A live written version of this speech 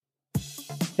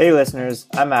Hey listeners,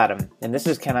 I'm Adam, and this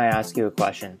is Can I Ask You a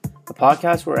Question? A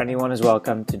podcast where anyone is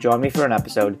welcome to join me for an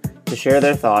episode to share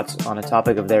their thoughts on a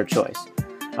topic of their choice.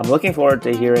 I'm looking forward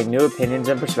to hearing new opinions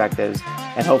and perspectives,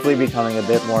 and hopefully becoming a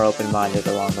bit more open-minded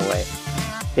along the way.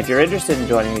 If you're interested in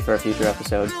joining me for a future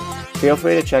episode, feel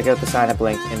free to check out the sign-up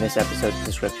link in this episode's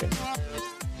description.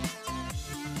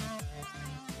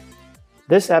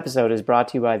 This episode is brought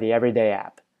to you by the Everyday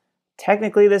app.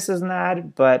 Technically, this is an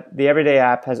ad, but the Everyday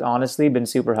app has honestly been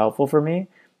super helpful for me,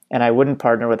 and I wouldn't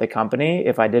partner with a company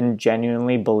if I didn't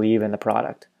genuinely believe in the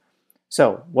product.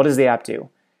 So, what does the app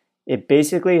do? It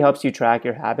basically helps you track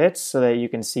your habits so that you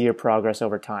can see your progress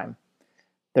over time.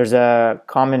 There's a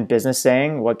common business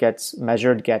saying, what gets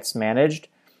measured gets managed.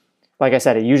 Like I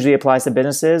said, it usually applies to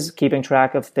businesses, keeping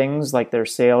track of things like their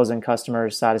sales and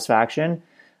customer satisfaction,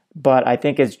 but I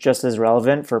think it's just as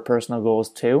relevant for personal goals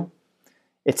too.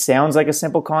 It sounds like a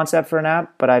simple concept for an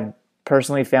app, but I've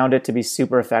personally found it to be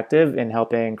super effective in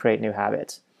helping create new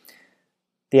habits.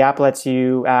 The app lets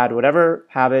you add whatever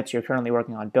habits you're currently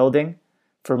working on building.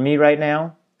 For me right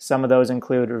now, some of those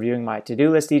include reviewing my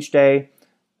to-do list each day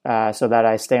so that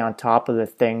I stay on top of the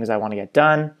things I want to get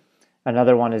done.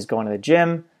 Another one is going to the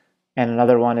gym, and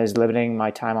another one is limiting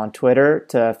my time on Twitter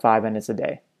to 5 minutes a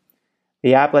day.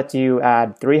 The app lets you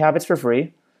add 3 habits for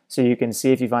free, so you can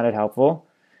see if you find it helpful.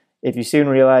 If you soon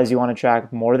realize you want to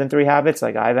track more than 3 habits,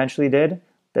 like I eventually did,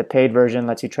 the paid version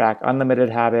lets you track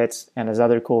unlimited habits and has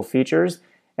other cool features,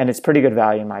 and it's pretty good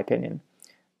value in my opinion.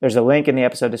 There's a link in the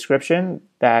episode description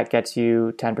that gets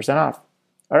you 10% off.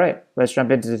 All right, let's jump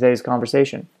into today's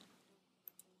conversation.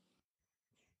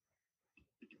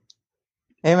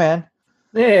 Hey, man.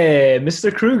 Hey,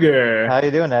 Mr. Kruger. How you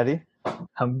doing, Eddie?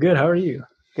 I'm good. How are you?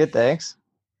 Good, thanks.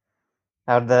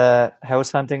 How'd the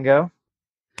house hunting go?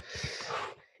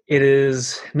 It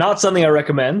is not something I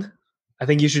recommend. I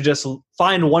think you should just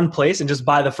find one place and just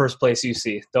buy the first place you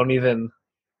see.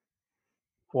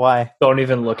 Why? Don't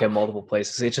even look at multiple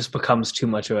places. It just becomes too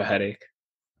much of a headache.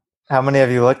 How many have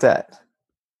you looked at?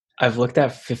 I've looked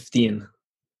at 15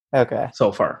 Okay.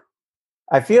 so far.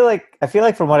 I feel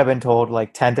like from what I've been told,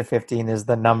 like 10 to 15 is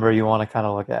the number you want to kind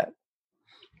of look at.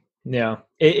 Yeah,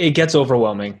 it gets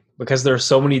overwhelming because there are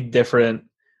so many different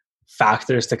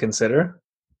factors to consider.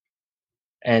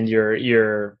 And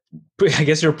I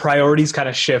guess your priorities kind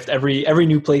of shift every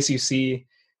new place you see.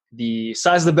 The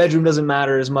size of the bedroom doesn't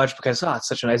matter as much because it's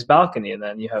such a nice balcony, and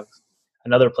then you have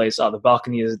another place. The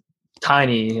balcony is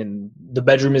tiny and the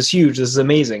bedroom is huge. This is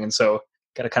amazing, and so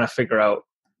got to kind of figure out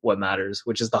what matters,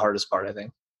 which is the hardest part, I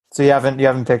think. So you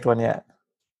haven't picked one yet?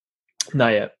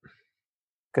 Not yet.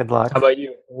 Good luck. How about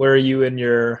you? Where are you in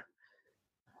your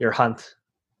hunt?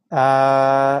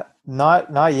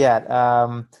 Not yet.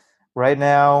 Right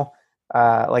now,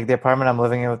 like the apartment I'm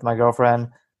living in with my girlfriend,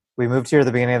 we moved here at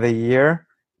the beginning of the year.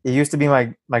 It used to be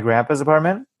my grandpa's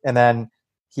apartment, and then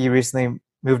he recently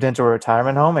moved into a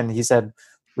retirement home, and he said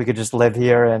we could just live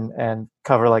here and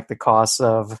cover like the costs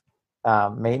of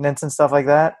maintenance and stuff like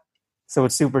that. So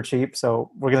it's super cheap.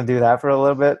 So we're gonna do that for a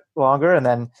little bit longer, and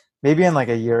then maybe in like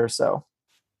a year or so.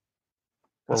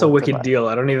 That's a wicked deal.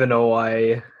 I don't even know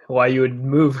why you would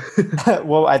move.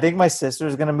 Well, I think my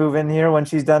sister's gonna move in here when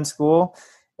she's done school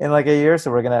in like a year,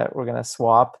 so we're gonna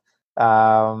swap.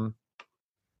 But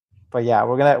yeah,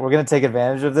 we're gonna take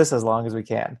advantage of this as long as we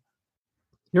can.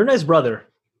 You're a nice brother.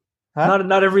 Huh?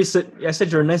 Not every. I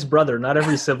said you're a nice brother. Not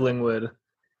every sibling would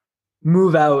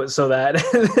move out so that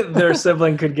their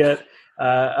sibling could get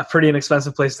a pretty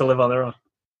inexpensive place to live on their own.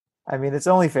 I mean, it's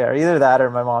only fair. Either that or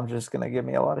my mom's just gonna give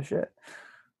me a lot of shit.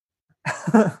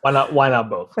 Why not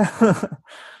both?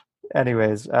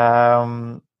 Anyways,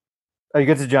 are you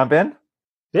good to jump in?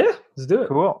 Yeah, let's do it.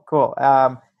 Cool.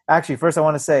 Actually, first I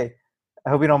want to say,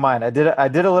 I hope you don't mind. I did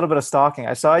a little bit of stalking.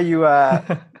 I saw you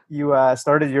you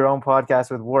started your own podcast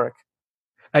with work.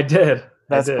 I did.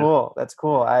 That's cool.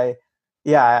 I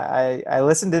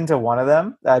listened into one of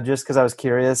them just because I was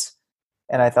curious,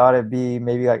 and I thought it'd be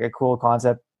maybe like a cool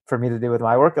concept for me to do with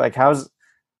my work. Like, how's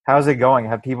it going?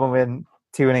 Have people been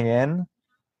tuning in?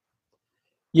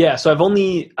 Yeah, so I've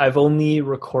only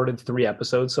recorded 3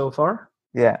 episodes so far.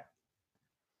 Yeah.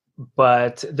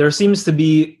 But there seems to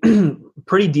be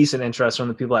pretty decent interest from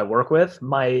the people I work with.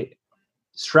 My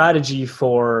strategy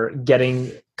for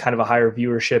getting kind of a higher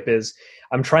viewership is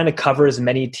I'm trying to cover as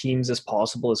many teams as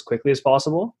possible as quickly as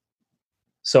possible.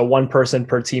 So one person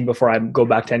per team before I go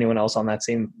back to anyone else on that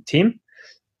same team,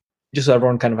 just so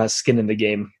everyone kind of has skin in the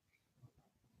game.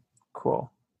 Cool.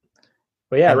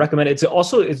 But yeah, I recommend it.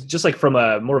 It's just like from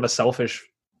a more of a selfish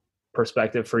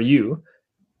perspective for you.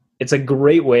 It's a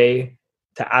great way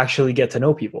to actually get to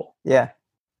know people. Yeah.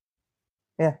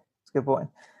 That's a good point.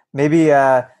 maybe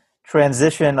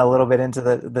transition a little bit into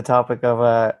the topic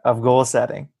of goal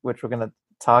setting, which we're going to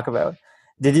talk about.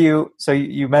 So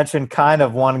you mentioned kind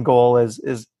of one goal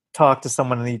is talk to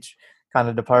someone in each kind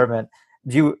of department.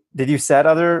 Did you set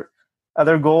other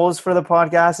goals for the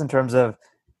podcast in terms of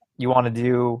you want to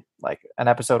do like an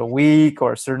episode a week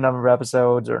or a certain number of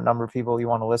episodes or a number of people you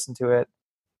want to listen to it?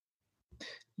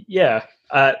 Yeah.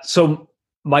 So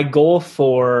my goal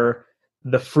for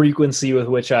the frequency with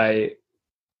which I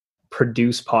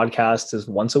produce podcasts is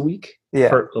once a week. Yeah.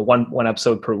 For one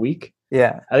episode per week.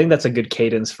 Yeah. I think that's a good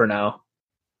cadence for now.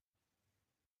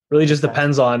 Really just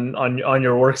depends on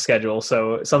your work schedule.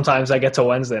 So sometimes I get to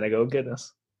Wednesday and I go,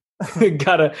 goodness,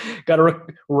 gotta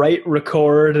write,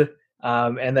 record,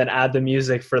 and then add the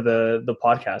music for the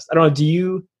podcast. I don't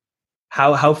know.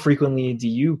 How frequently do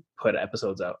you put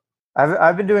episodes out?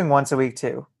 I've been doing once a week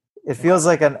too. It feels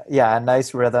like a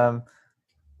nice rhythm.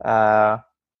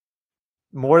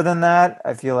 More than that,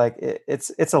 I feel like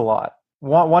it's a lot.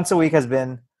 Once a week has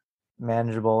been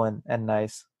manageable and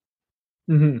nice.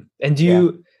 Mm-hmm.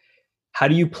 And how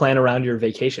do you plan around your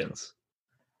vacations?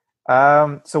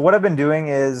 So what I've been doing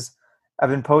is I've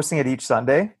been posting it each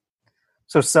Sunday.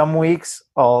 So some weeks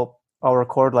I'll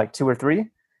record like 2 or 3,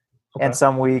 and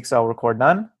some weeks I'll record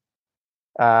none.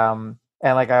 And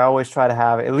like I always try to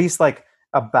have at least like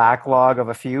a backlog of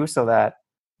a few, so that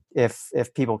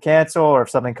if people cancel or if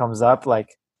something comes up,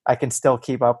 like I can still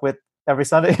keep up with every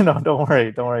Sunday. No, don't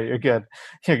worry, you're good.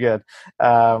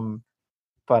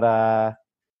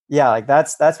 Yeah, like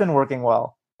that's been working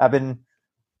well. I've been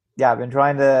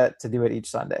trying to do it each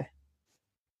Sunday.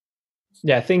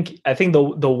 Yeah, I think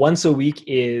the once a week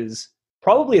is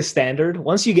probably a standard.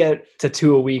 Once you get to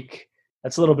 2 a week,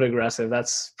 that's a little bit aggressive.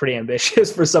 That's pretty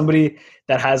ambitious for somebody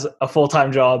that has a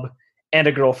full-time job and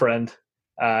a girlfriend.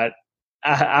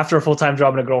 After a full-time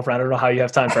job and a girlfriend, I don't know how you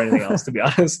have time for anything else, to be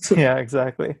honest. Yeah,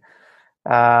 exactly.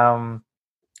 So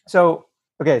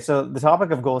the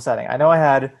topic of goal setting. I know I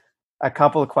had a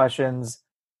couple of questions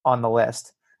on the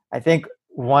list. I think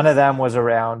one of them was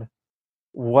around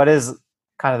what is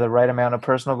kind of the right amount of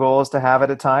personal goals to have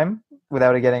at a time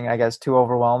without it getting, I guess, too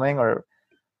overwhelming, or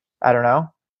I don't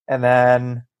know. And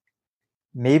then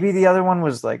maybe the other one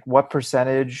was like, what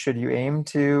percentage should you aim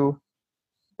to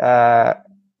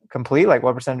complete? Like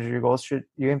what percentage of your goals should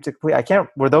you aim to complete?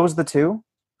 Were those the two?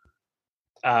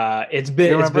 It's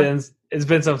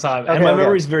been some time, and my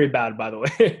memory's very bad, by the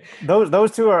way.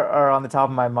 Those two are on the top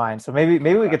of my mind. So maybe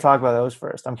we could talk about those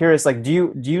first. I'm curious, like,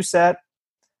 do you set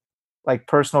like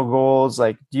personal goals?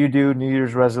 Like, do you do New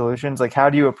Year's resolutions? Like, how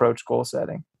do you approach goal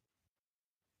setting?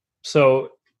 So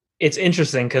it's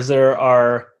interesting because there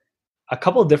are a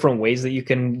couple of different ways that you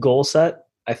can goal set.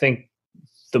 I think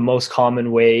the most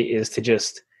common way is to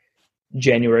just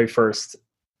January 1st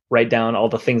write down all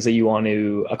the things that you want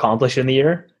to accomplish in the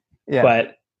year. Yeah.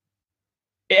 But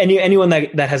anyone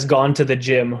that has gone to the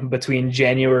gym between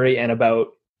January and about,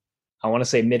 I want to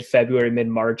say mid-February,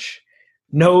 mid-March,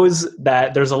 knows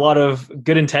that there's a lot of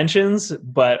good intentions,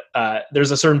 but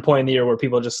there's a certain point in the year where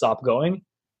people just stop going.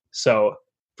 So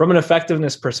from an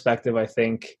effectiveness perspective, I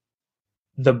think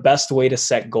the best way to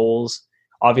set goals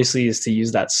obviously is to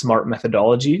use that SMART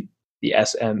methodology, the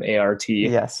SMART.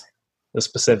 Yes. The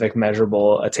specific,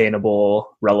 measurable,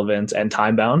 attainable, relevant, and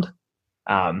time-bound.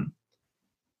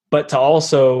 But to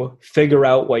also figure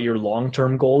out what your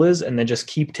long-term goal is and then just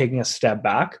keep taking a step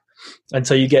back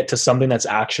until you get to something that's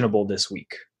actionable this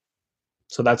week.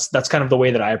 So that's kind of the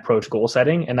way that I approach goal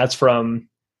setting. And that's from,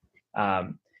 I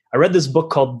read this book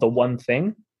called The One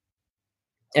Thing.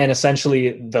 And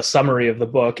essentially the summary of the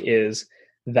book is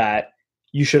that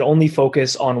you should only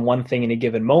focus on one thing in a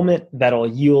given moment that'll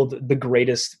yield the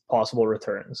greatest possible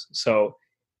returns. So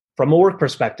from a work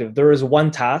perspective, there is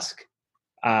one task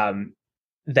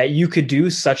that you could do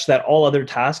such that all other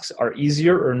tasks are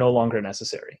easier or no longer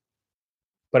necessary.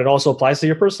 But it also applies to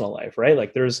your personal life, right?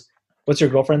 Like what's your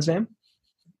girlfriend's name?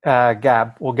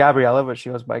 Gab. Well, Gabriella, but she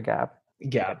goes by Gab.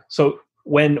 Gab. So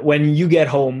when you get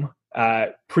home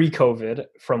pre-COVID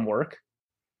from work,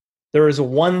 there is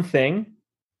one thing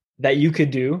that you could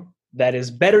do that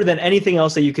is better than anything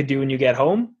else that you could do when you get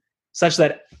home, such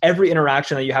that every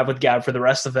interaction that you have with Gab for the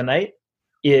rest of the night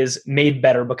is made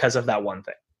better because of that one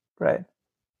thing. Right.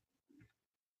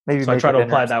 So I try to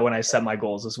apply that when I set my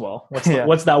goals as well.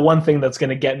 What's that one thing that's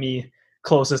going to get me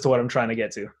closest to what I'm trying to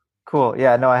get to? Cool.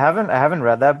 Yeah, no, I haven't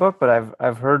read that book, but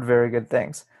I've heard very good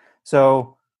things.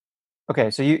 So,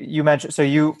 okay. So you mentioned, so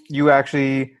you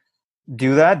actually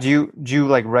do that? Do you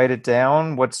like write it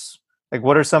down?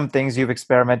 What are some things you've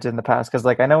experimented in the past? Because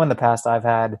like I know in the past I've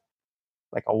had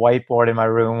like a whiteboard in my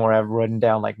room where I've written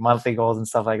down like monthly goals and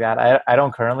stuff like that. I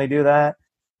don't currently do that.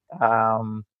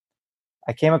 um,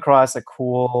 I came across a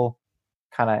cool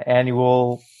kind of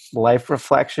annual life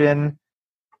reflection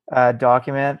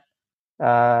document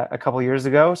a couple years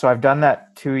ago. So I've done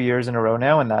that 2 years in a row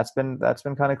now, and that's been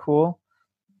kind of cool.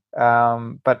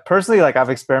 But personally, like I've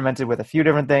experimented with a few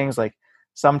different things. Like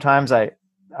sometimes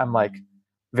I'm like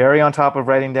very on top of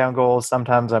writing down goals.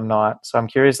 Sometimes I'm not. So I'm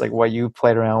curious, like what you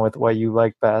played around with, what you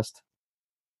like best.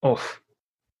 Oh,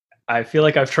 I feel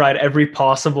like I've tried every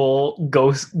possible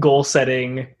goal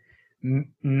setting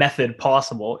method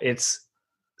possible.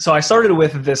 So I started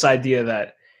with this idea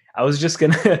that I was just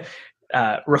gonna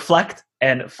reflect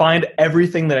and find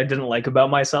everything that I didn't like about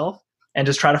myself and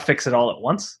just try to fix it all at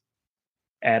once.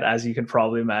 And as you can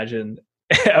probably imagine,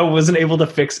 I wasn't able to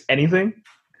fix anything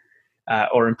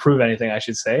or improve anything, I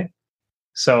should say.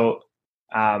 So,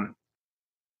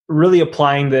 really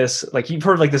applying this, like you've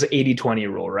heard like this 80-20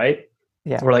 rule, right?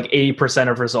 Yeah. Where like 80%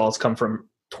 of results come from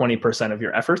 20% of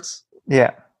your efforts.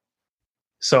 Yeah.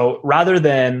 So rather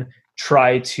than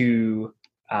try to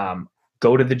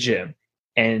go to the gym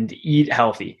and eat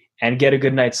healthy and get a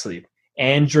good night's sleep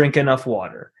and drink enough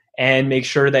water and make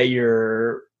sure that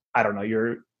you're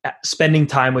spending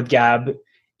time with Gab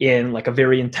in like a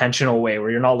very intentional way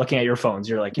where you're not looking at your phones.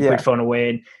 You're like, you put your phone away.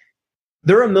 And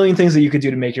there are a million things that you could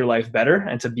do to make your life better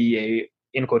and to be a,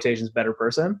 in quotations, better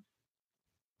person.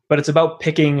 But it's about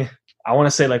picking, I want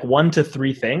to say like 1 to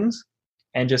 3 things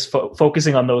and just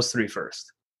focusing on those 3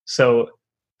 first. So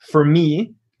for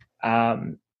me, I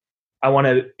want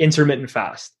to intermittent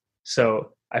fast.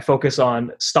 So I focus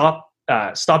on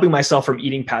stopping myself from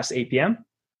eating past 8 p.m.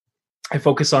 I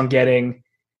focus on getting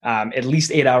at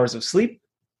least 8 hours of sleep.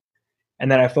 And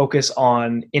then I focus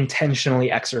on intentionally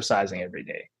exercising every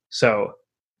day. So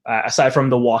aside from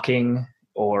the walking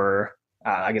or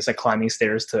I guess like climbing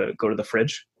stairs to go to the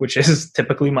fridge, which is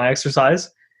typically my exercise,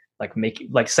 like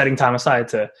setting time aside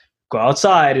to go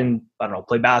outside and I don't know,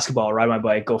 play basketball, ride my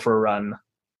bike, go for a run,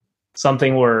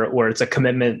 something where it's a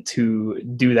commitment to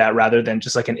do that rather than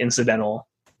just like an incidental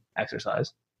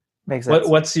exercise. Makes sense.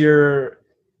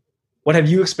 What have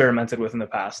you experimented with in the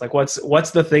past? Like what's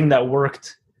the thing that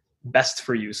worked best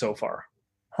for you so far?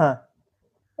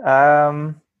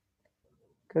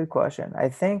 Good question. I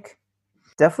think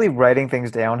definitely writing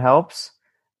things down helps.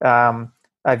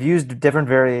 I've used different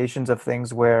variations of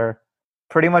things where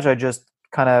pretty much I just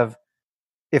kind of,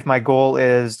 if my goal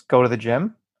is go to the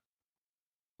gym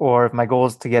or if my goal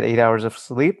is to get 8 hours of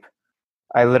sleep,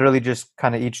 I literally just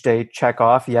kind of each day check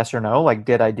off yes or no, like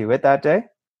did I do it that day?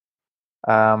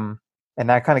 And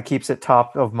that kind of keeps it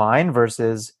top of mind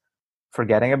versus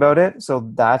forgetting about it. So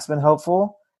that's been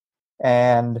helpful.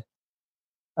 And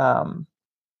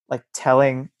like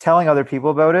telling other people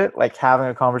about it, like having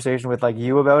a conversation with like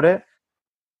you about it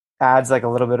adds like a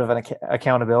little bit of an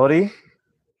accountability.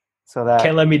 So that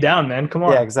can't let me down, man. Come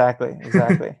on. Yeah, exactly.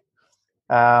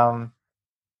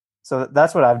 So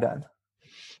that's what I've done.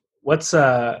 What's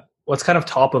kind of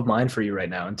top of mind for you right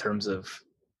now in terms of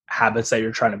habits that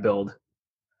you're trying to build?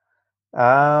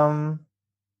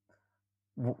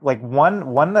 Like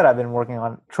one that I've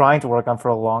been trying to work on for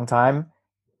a long time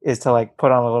is to like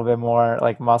put on a little bit more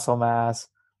like muscle mass.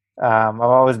 I've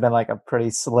always been like a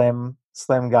pretty slim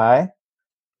guy.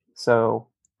 So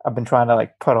I've been trying to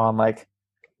like put on like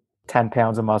 10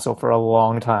 pounds of muscle for a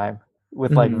long time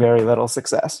with like very little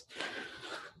success.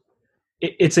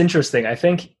 It's interesting. I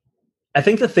think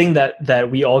the thing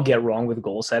that we all get wrong with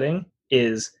goal setting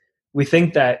is we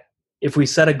think that if we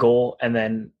set a goal and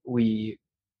then we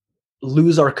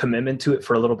lose our commitment to it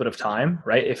for a little bit of time,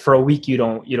 right? If for a week you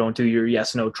don't do your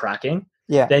yes no tracking,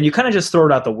 then you kind of just throw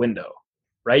it out the window,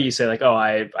 right? You say like, oh,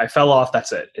 I fell off,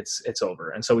 that's it, it's over.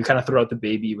 And so we kind of throw out the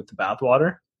baby with the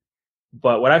bathwater.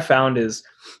 But what I found is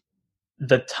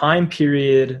the time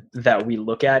period that we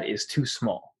look at is too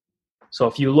small. So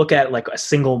if you look at like a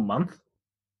single month,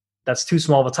 that's too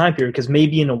small of a time period because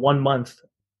maybe in a 1 month,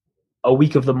 a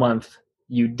week of the month,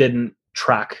 you didn't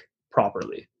track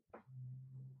properly.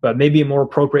 But maybe a more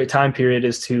appropriate time period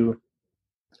is to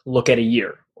look at a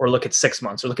year or look at 6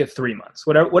 months or look at 3 months,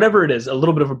 whatever it is, a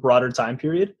little bit of a broader time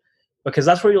period, because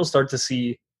that's where you'll start to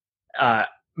see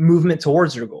movement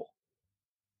towards your goal.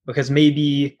 Because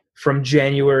maybe from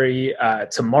January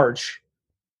to March,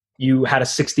 you had a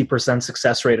 60%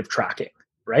 success rate of tracking,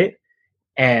 right?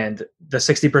 And the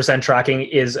 60% tracking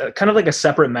is kind of like a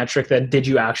separate metric that did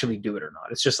you actually do it or not?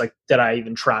 It's just like, did I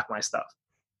even track my stuff?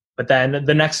 But then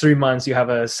the next 3 months, you have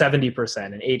a 70%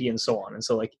 and 80 and so on. And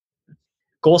so like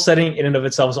goal setting in and of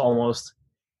itself is almost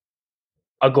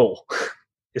a goal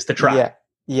is to track. Yeah.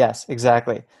 Yes,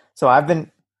 exactly. So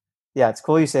it's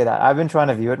cool you say that. I've been trying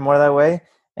to view it more that way.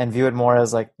 and view it more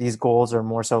as like these goals are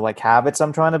more so like habits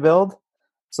I'm trying to build.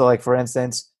 So like for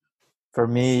instance, for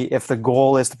me, if the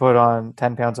goal is to put on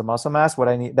 10 pounds of muscle mass,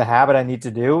 the habit I need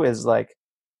to do is like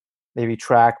maybe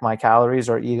track my calories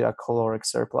or eat a caloric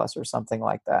surplus or something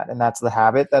like that. And that's the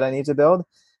habit that I need to build.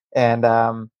 And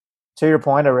to your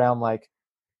point around like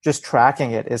just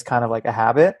tracking it is kind of like a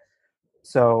habit.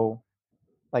 So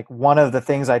like one of the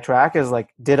things I track is like,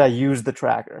 did I use the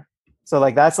tracker? So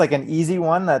like that's like an easy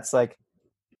one. That's like,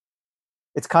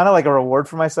 it's kind of like a reward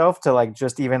for myself to like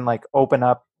just even like open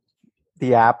up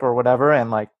the app or whatever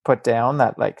and like put down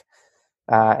that like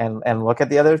and look at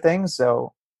the other things.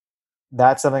 So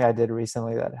that's something I did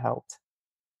recently that helped.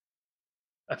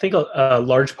 I think a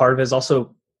large part of it is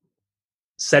also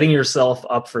setting yourself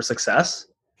up for success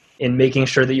in making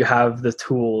sure that you have the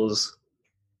tools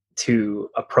to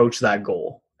approach that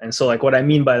goal. And so like what I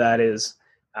mean by that is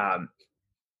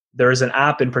there is an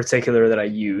app in particular that I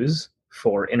use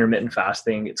for intermittent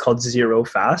fasting. It's called Zero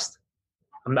Fast.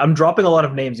 I'm dropping a lot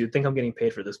of names. You'd think I'm getting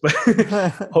paid for this, but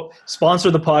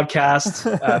sponsor the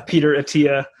podcast, Peter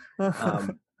Attia.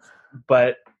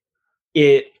 But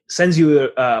it sends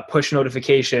you a push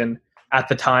notification at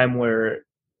the time where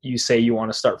you say you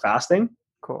want to start fasting.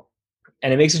 Cool.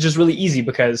 And it makes it just really easy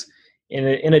because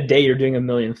in a day you're doing a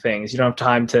million things. You don't have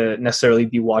time to necessarily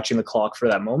be watching the clock for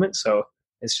that moment. So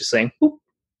it's just saying,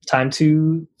 time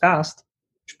to fast.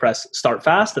 Just press start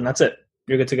fast and that's it.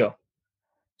 You're good to go.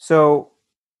 So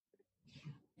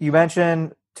you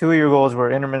mentioned two of your goals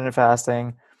were intermittent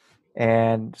fasting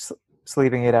and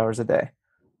sleeping 8 hours a day.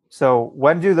 So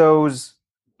when do those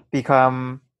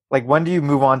become like, when do you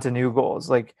move on to new goals?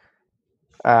 Like,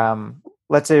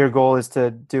 let's say your goal is to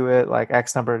do it like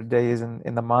X number of days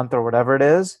in the month or whatever it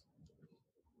is.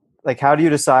 Like, how do you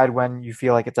decide when you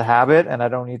feel like it's a habit and I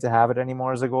don't need to have it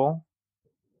anymore as a goal?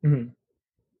 Mm-hmm.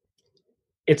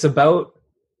 It's about,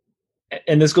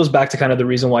 and this goes back to kind of the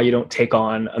reason why you don't take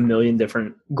on a million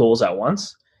different goals at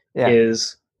once,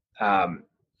 is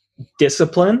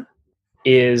discipline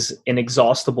is an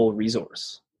exhaustible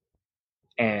resource.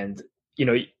 And, you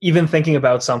know, even thinking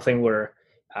about something where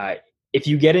if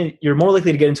you get in, you're more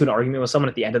likely to get into an argument with someone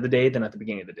at the end of the day than at the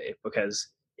beginning of the day. Because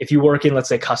if you work in, let's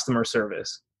say, customer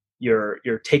service, you're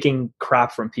taking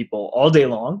crap from people all day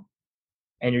long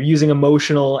and you're using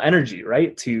emotional energy,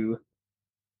 right, to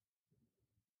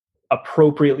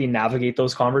appropriately navigate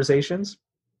those conversations.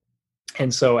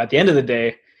 And so at the end of the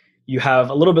day, you have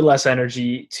a little bit less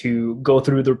energy to go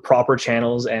through the proper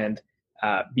channels and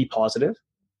be positive.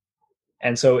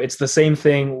 And so it's the same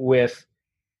thing with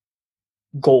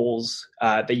goals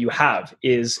that you have,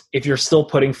 is if you're still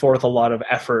putting forth a lot of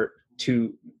effort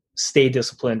to stay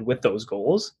disciplined with those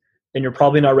goals, then you're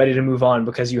probably not ready to move on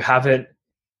because you haven't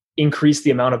increased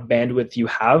the amount of bandwidth you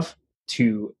have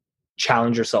to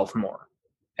challenge yourself more.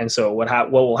 And so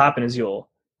what will happen is you'll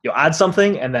add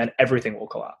something and then everything will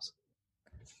collapse.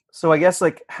 So I guess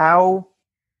like how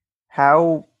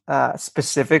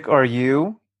specific are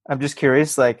you? I'm just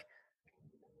curious, like,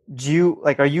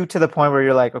 are you to the point where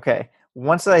you're like, okay,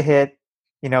 once I hit,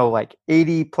 like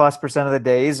 80+% of the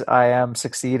days I am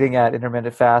succeeding at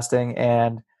intermittent fasting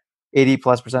and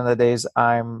 80+% of the days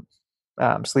I'm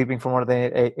sleeping for more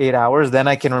than 8 hours, then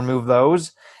I can remove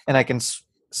those and I can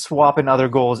swap in other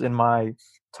goals in my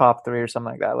top 3 or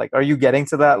something like that. Like, are you getting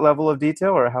to that level of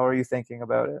detail or how are you thinking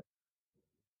about it?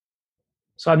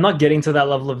 So I'm not getting to that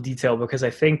level of detail because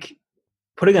I think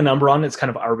putting a number on it's kind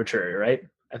of arbitrary, right?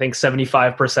 I think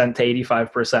 75% to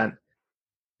 85%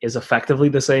 is effectively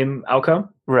the same outcome.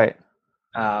 Right.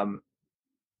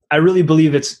 I really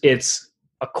believe it's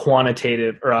a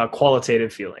quantitative or a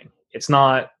qualitative feeling. It's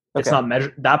not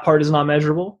measured. That part is not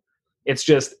measurable. It's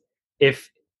just if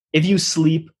you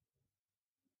sleep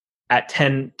at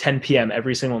 10 p.m.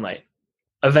 every single night,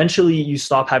 eventually you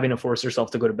stop having to force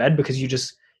yourself to go to bed because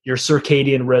your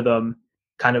circadian rhythm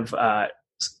kind of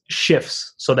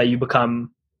shifts so that you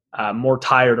become more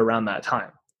tired around that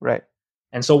time. Right.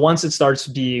 And so once it starts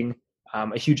being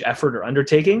a huge effort or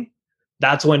undertaking,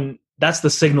 that's the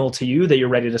signal to you that you're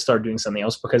ready to start doing something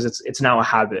else because it's now a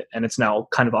habit and it's now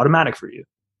kind of automatic for you.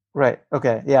 Right.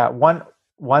 Okay. Yeah.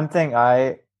 One thing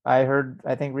I heard,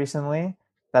 I think recently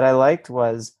that I liked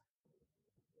was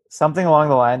something along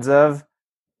the lines of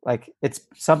like, it's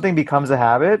something becomes a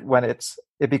habit when it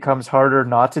becomes harder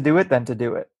not to do it than to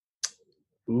do it.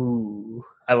 Ooh,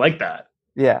 I like that.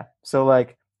 Yeah. So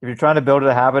like if you're trying to build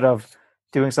a habit of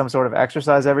doing some sort of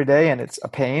exercise every day and it's a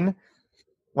pain,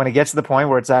 when it gets to the point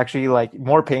where it's actually like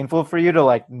more painful for you to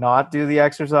like not do the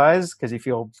exercise because you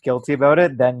feel guilty about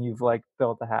it, then you've like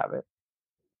built a habit.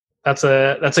 That's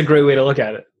a great way to look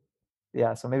at it.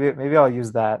 Yeah. So maybe I'll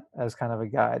use that as kind of a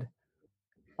guide.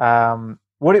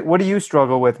 What do you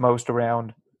struggle with most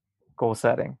around goal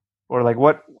setting, or like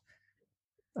what,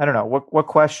 I don't know, what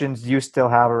questions do you still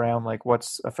have around like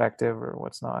what's effective or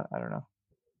what's not? I don't know.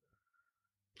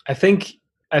 I think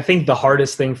I think the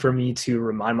hardest thing for me to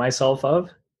remind myself of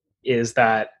is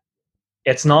that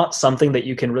it's not something that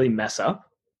you can really mess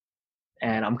up.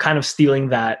 And I'm kind of stealing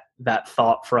that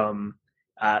thought from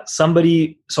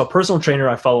somebody. So a personal trainer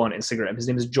I follow on Instagram. His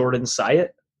name is Jordan Syatt,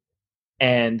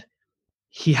 and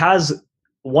he has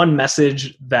one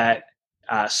message that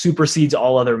supersedes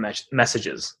all other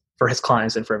messages for his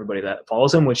clients and for everybody that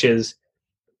follows him, which is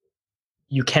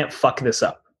you can't fuck this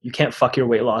up. You can't fuck your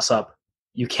weight loss up.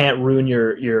 You can't ruin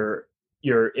your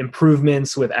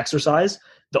improvements with exercise.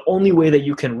 The only way that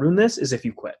you can ruin this is if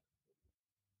you quit.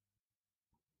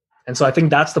 And so I think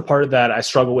that's the part that I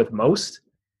struggle with most,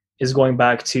 is going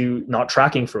back to not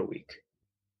tracking for a week,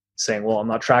 saying, well, I'm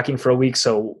not tracking for a week,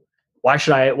 so why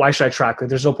should I track? Like,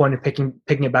 there's no point in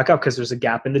picking it back up because there's a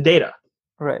gap in the data.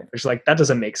 Right. It's like, that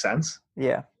doesn't make sense.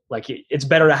 Yeah. Like, it's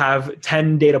better to have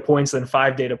 10 data points than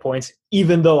 5 data points,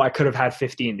 even though I could have had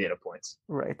 15 data points.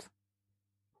 Right.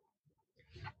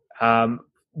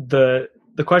 The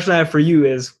question I have for you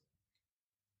is,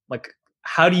 like,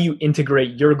 how do you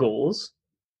integrate your goals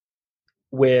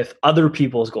with other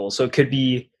people's goals? So it could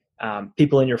be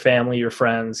people in your family, your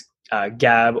friends,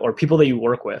 Gab, or people that you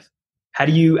work with. How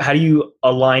do you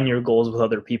align your goals with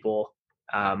other people,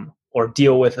 or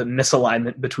deal with a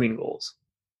misalignment between goals?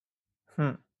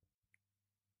 Good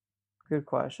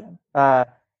question.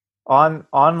 On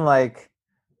like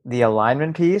the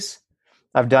alignment piece,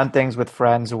 I've done things with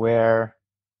friends where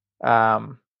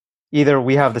either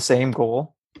we have the same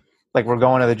goal, like we're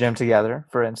going to the gym together,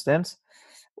 for instance,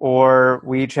 or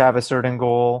we each have a certain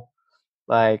goal,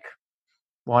 like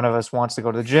one of us wants to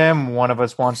go to the gym, one of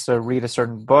us wants to read a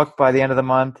certain book by the end of the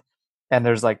month, and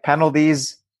there's like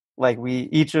penalties, like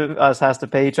each of us has to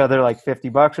pay each other like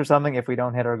 $50 or something if we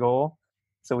don't hit our goal.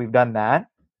 So we've done that.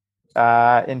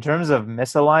 In terms of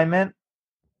misalignment,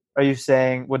 are you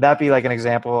saying, would that be like an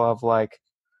example of like,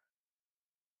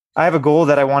 I have a goal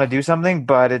that I want to do something,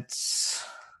 but it's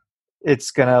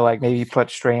gonna like maybe put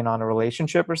strain on a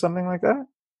relationship or something like that?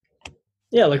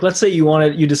 Yeah, like let's say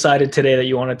you decided today that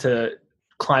you wanted to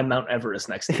climb Mount Everest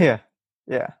next year.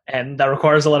 Yeah. And that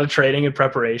requires a lot of training and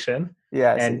preparation.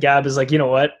 Yeah. And Gab is like, you know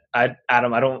what,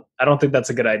 Adam, I don't think that's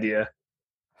a good idea.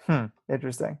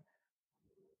 Interesting.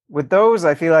 With those,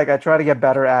 I feel like I try to get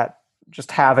better at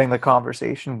just having the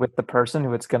conversation with the person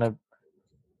who it's gonna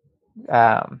be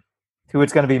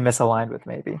misaligned with,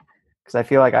 maybe. Because I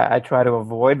feel like I try to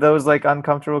avoid those like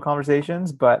uncomfortable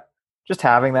conversations, but just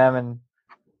having them and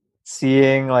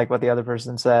seeing like what the other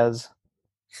person says,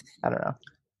 I don't know.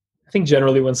 I think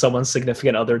generally when someone's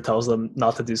significant other tells them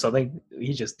not to do something,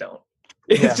 you just don't.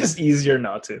 It's just easier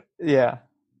not to. Yeah.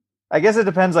 I guess it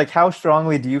depends, like how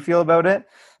strongly do you feel about it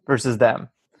versus them.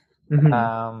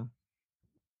 Mm-hmm.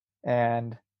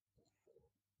 And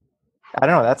I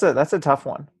don't know, that's a tough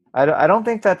one. I don't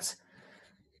think that's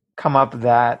come up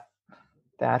that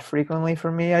frequently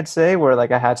for me, I'd say, where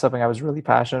like I had something I was really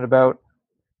passionate about,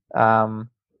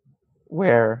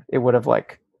 where it would have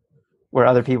like, where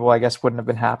other people, I guess, wouldn't have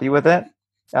been happy with it.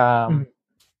 I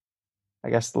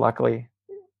guess luckily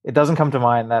it doesn't come to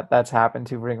mind that that's happened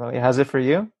too frequently. Has it for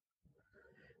you?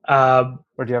 Or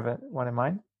do you have one in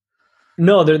mind?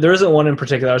 No, there isn't one in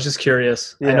particular. I was just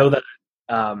curious. Yeah. I know that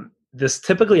this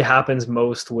typically happens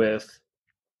most with,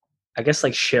 I guess,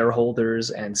 like shareholders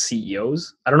and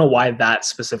CEOs. I don't know why that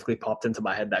specifically popped into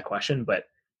my head, that question, but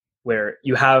where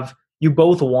you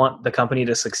both want the company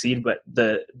to succeed, but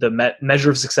the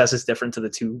measure of success is different to the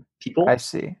two people. I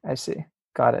see.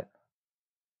 Got it.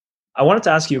 I wanted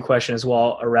to ask you a question as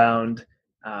well around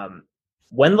when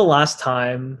was the last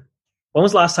time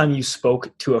you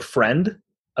spoke to a friend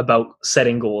about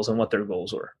setting goals and what their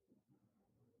goals were?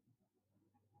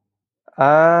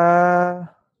 I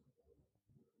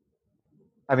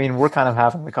mean, we're kind of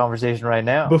having the conversation right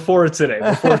now. Before today.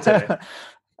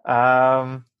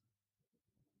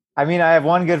 I mean, I have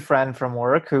one good friend from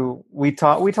work who we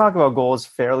talk about goals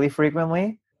fairly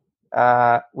frequently.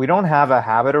 We don't have a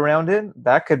habit around it.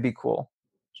 That could be cool.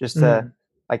 Just to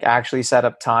like actually set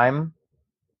up time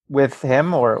with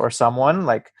him or someone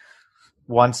like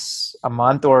once a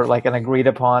month, or like an agreed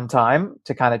upon time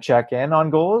to kind of check in on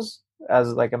goals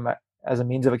as like as a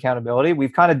means of accountability.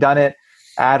 We've kind of done it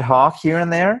ad hoc here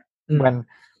and there when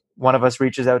one of us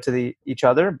reaches out to each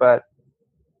other. But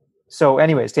so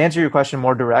anyways, to answer your question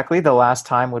more directly, the last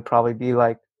time would probably be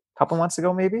like a couple months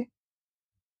ago, maybe.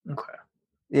 Okay.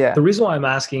 Yeah. The reason why I'm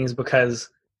asking is because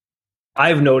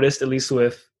I've noticed, at least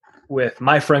with with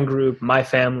my friend group, my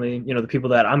family, the people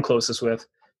that I'm closest with,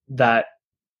 that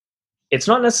it's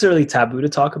not necessarily taboo to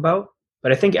talk about,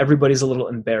 but I think everybody's a little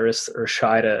embarrassed or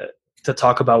shy to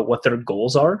talk about what their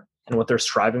goals are and what they're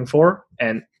striving for.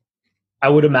 And I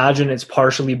would imagine it's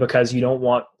partially because you don't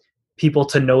want people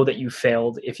to know that you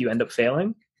failed if you end up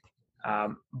failing.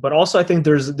 But also I think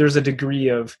there's a degree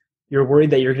of you're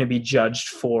worried that you're going to be judged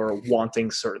for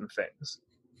wanting certain things.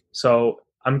 So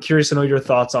I'm curious to know your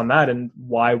thoughts on that and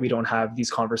why we don't have these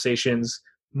conversations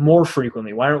more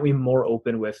frequently. Why aren't we more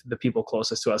open with the people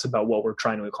closest to us about what we're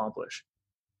trying to accomplish?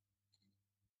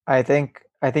 I think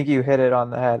you hit it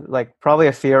on the head. Like probably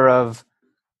a fear of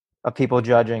people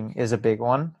judging is a big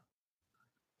one.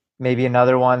 Maybe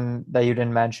another one that you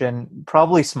didn't mention,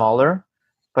 probably smaller,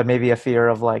 but maybe a fear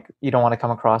of like you don't want to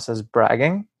come across as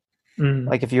bragging.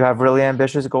 Like if you have really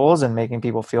ambitious goals and making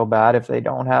people feel bad if they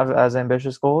don't have as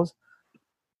ambitious goals.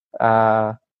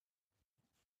 I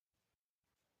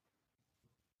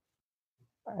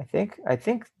think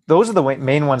those are the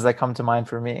main ones that come to mind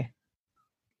for me.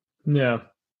 Yeah.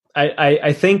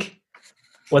 I think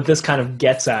what this kind of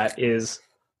gets at is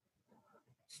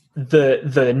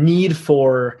the need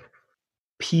for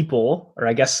people, or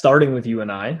I guess starting with you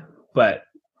and I, but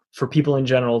for people in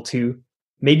general to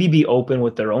maybe be open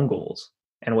with their own goals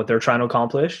and what they're trying to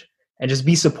accomplish, and just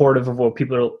be supportive of what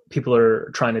people are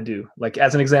trying to do. Like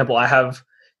as an example, I have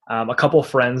a couple of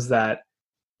friends that,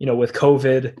 with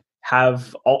COVID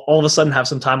have all of a sudden have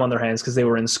some time on their hands because they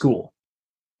were in school.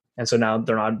 And so now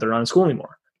they're not in school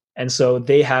anymore. And so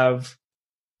they have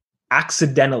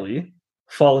accidentally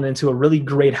fallen into a really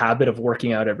great habit of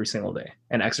working out every single day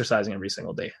and exercising every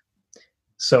single day.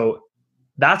 So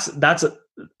that's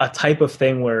a type of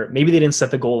thing where maybe they didn't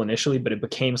set the goal initially, but it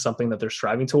became something that they're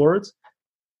striving towards.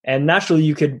 And naturally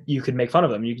you could make fun of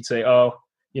them. You could say, all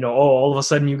of a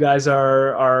sudden you guys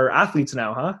are athletes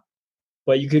now, huh?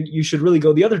 But you should really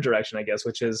go the other direction, I guess,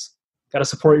 which is got to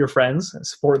support your friends and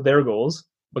support their goals,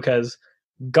 because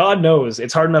God knows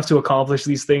it's hard enough to accomplish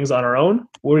these things on our own.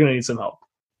 We're going to need some help.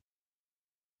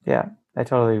 Yeah, I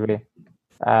totally agree.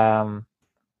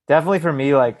 Definitely for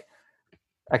me, like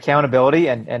accountability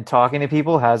and talking to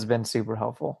people has been super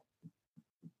helpful.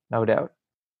 No doubt.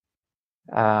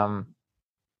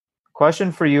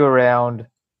 Question for you around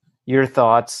your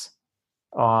thoughts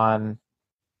on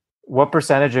what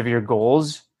percentage of your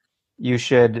goals you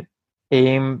should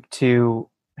aim to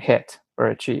hit or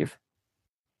achieve.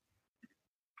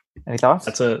 Any thoughts?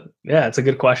 It's a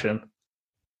good question.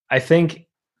 I think,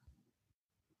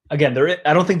 again,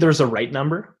 I don't think there's a right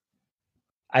number.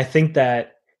 I think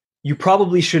that you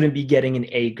probably shouldn't be getting an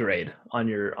A grade on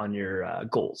your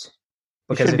goals,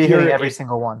 because if you're hitting every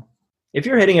single one. If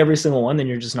you're hitting every single one, then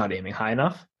you're just not aiming high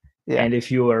enough. Yeah. And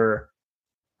if you are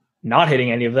not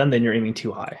hitting any of them, then you're aiming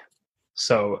too high.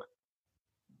 So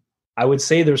I would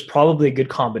say there's probably a good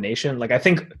combination. Like I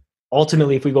think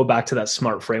ultimately, if we go back to that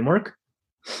SMART framework,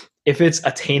 if it's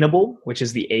attainable, which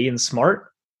is the A in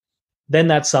SMART, then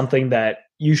that's something that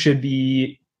you should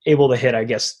be able to hit, I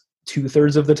guess,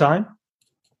 2/3 of the time.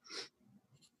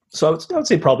 So I would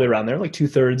say probably around there, like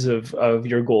 2/3 of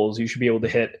your goals you should be able to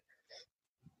hit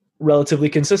relatively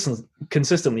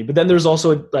consistently. But then there's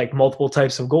also like multiple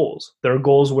types of goals. There are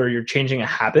goals where you're changing a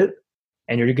habit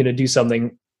and you're going to do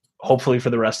something hopefully for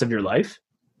the rest of your life.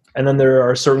 And then there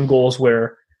are certain goals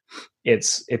where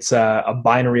it's a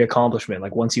binary accomplishment.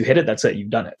 Like once you hit it, that's it.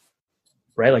 You've done it,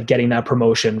 right? Like getting that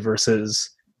promotion versus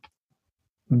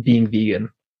being vegan.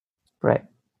 Right.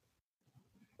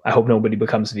 I hope nobody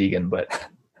becomes vegan, but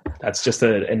that's just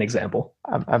an example.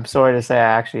 I'm sorry to say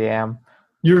I actually am.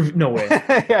 You're no way.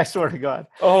 Yeah, I swear to God.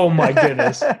 Oh my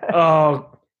goodness.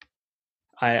 Oh,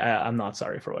 I'm not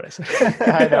sorry for what I said.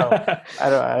 I know.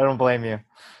 I don't blame you.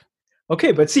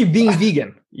 Okay, but see, being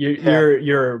vegan,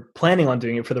 you're planning on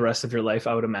doing it for the rest of your life,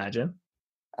 I would imagine.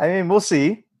 I mean, we'll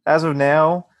see. As of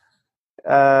now,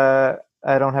 I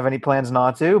don't have any plans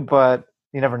not to, but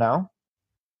you never know.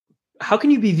 How can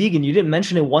you be vegan? You didn't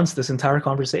mention it once this entire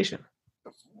conversation.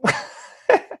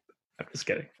 I'm just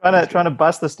kidding. Trying to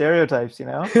bust the stereotypes,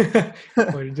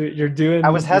 Well, you're doing. I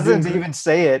was hesitant to even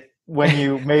say it when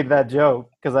you made that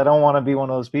joke because I don't want to be one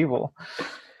of those people.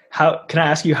 How can I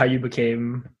ask you how you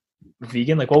became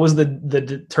vegan? Like, what was the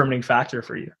determining factor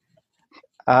for you?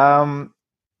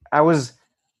 I was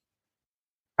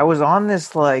on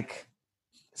this like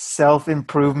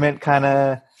self-improvement kind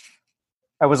of.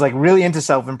 I was like really into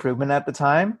self-improvement at the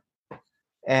time,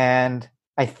 and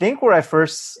I think where I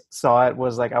first saw it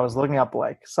was like I was looking up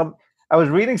I was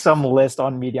reading some list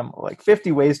on Medium, like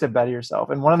 50 ways to better yourself.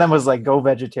 And one of them was like go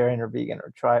vegetarian or vegan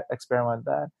or experiment with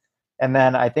that. And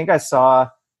then I think I saw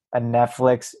a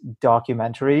Netflix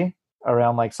documentary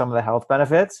around like some of the health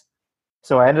benefits.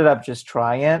 So I ended up just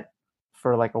trying it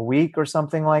for like a week or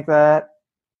something like that.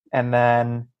 And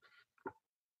then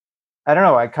I don't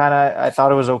know, I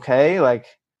thought it was okay. Like,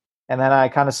 and then I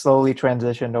kind of slowly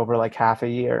transitioned over like half a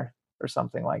year or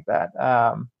something like that.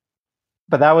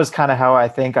 But that was kind of how I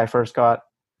think I first got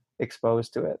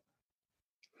exposed to it.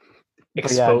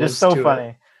 But yeah, just so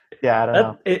funny. Yeah, I don't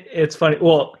know. It's funny.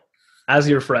 Well, as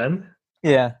your friend,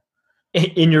 yeah,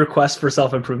 in your quest for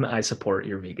self-improvement, I support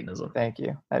your veganism. Thank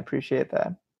you. I appreciate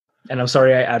that. And I'm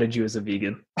sorry I outed you as a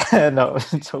vegan. No,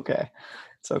 it's okay.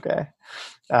 It's okay.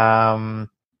 But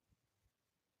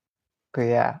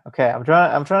yeah, okay. I'm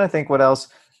trying to think what else.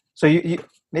 So you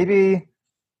maybe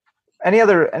any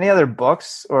other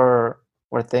books or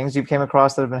things you came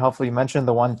across that have been helpful? You mentioned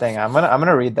the one thing. I'm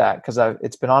gonna read that because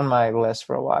it's been on my list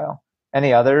for a while.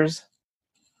 Any others?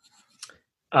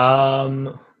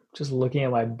 Just looking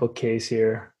at my bookcase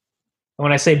here. And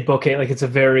when I say bookcase, like it's a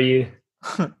very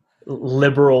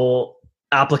liberal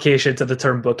application to the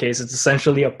term bookcase. It's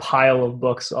essentially a pile of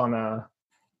books on a.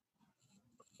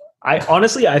 I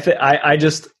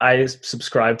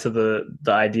subscribe to the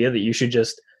idea that you should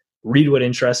just read what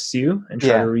interests you and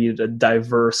try to read a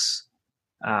diverse,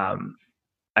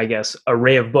 I guess,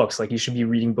 array of books. Like you should be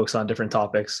reading books on different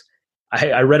topics.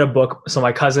 I read a book. So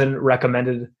my cousin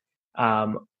recommended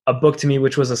a book to me,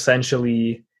 which was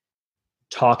essentially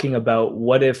talking about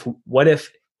what if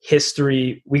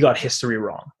we got history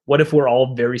wrong? What if we're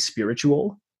all very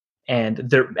spiritual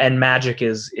and magic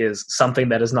is something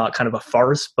that is not kind of a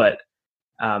farce, but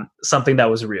something that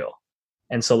was real.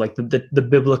 And so like the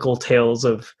biblical tales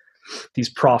of these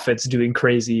prophets doing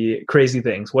crazy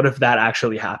things. What if that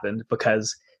actually happened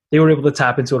because they were able to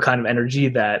tap into a kind of energy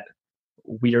that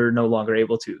we are no longer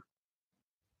able to?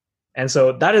 And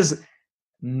so that is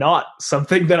not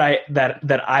something that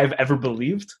I've ever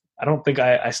believed. I don't think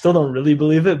I still don't really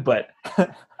believe it, but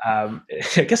I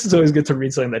guess it's always good to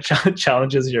read something that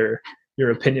challenges your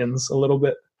opinions a little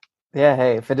bit. Yeah,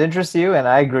 hey, if it interests you, and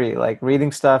I agree, like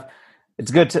reading stuff,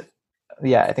 it's good to,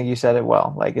 yeah, I think you said it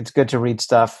well. Like it's good to read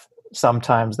stuff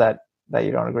sometimes that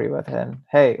you don't agree with. And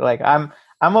hey, like I'm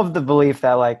of the belief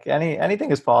that like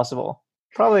anything is possible.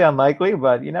 Probably unlikely,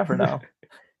 but you never know.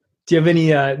 Do you have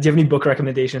any book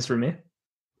recommendations for me?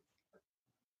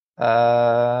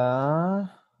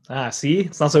 See,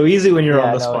 it's not so easy when you're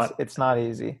on the spot. It's not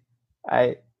easy.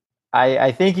 I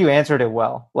think you answered it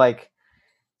well. Like,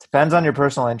 depends on your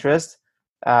personal interest.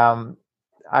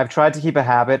 I've tried to keep a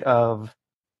habit of,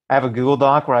 I have a Google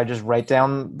Doc where I just write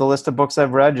down the list of books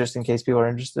I've read just in case people are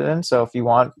interested in. So if you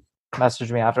want,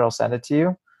 message me after, I'll send it to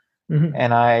you. Mm-hmm.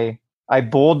 And I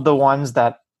bold the ones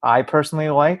that I personally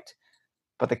liked,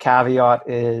 but the caveat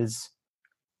is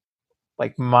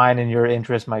like mine and your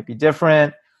interest might be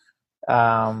different.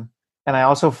 And I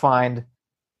also find,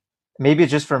 maybe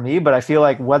it's just for me, but I feel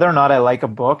like whether or not I like a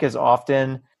book is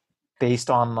often based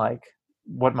on like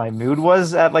what my mood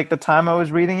was at like the time I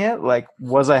was reading it. Like,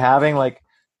 was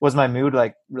my mood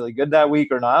like really good that week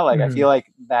or not? Like, I feel like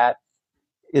that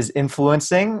is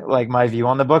influencing like my view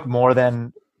on the book more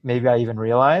than maybe I even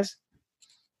realize.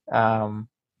 Cause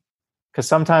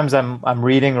sometimes I'm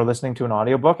reading or listening to an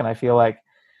audiobook and I feel like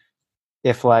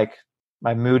if like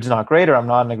my mood's not great or I'm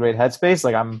not in a great headspace,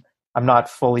 like I'm not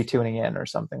fully tuning in or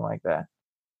something like that.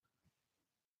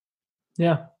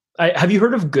 Yeah. Have you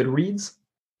heard of Goodreads?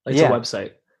 Like it's a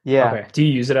website. Yeah. Okay. Do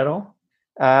you use it at all?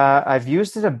 I've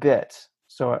used it a bit.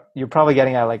 So you're probably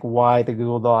getting at like why the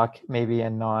Google Doc maybe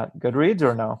and not Goodreads,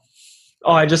 or no?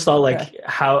 Oh, I just thought like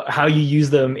how you use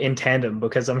them in tandem,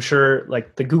 because I'm sure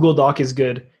like the Google Doc is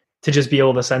good to just be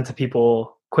able to send to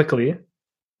people quickly.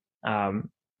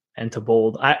 And to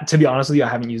bold. To be honest with you, I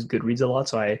haven't used Goodreads a lot,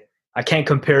 so I can't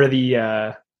compare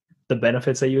the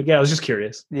benefits that you would get. I was just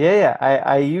curious. Yeah.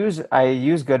 I use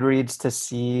Goodreads to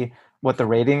see what the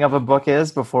rating of a book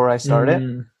is before I start it.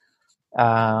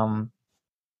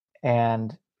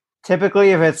 And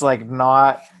typically, if it's like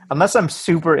not, unless I'm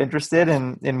super interested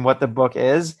in what the book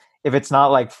is, if it's not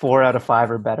like 4 out of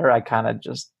 5 or better, I kind of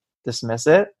just dismiss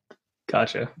it.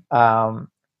 Gotcha.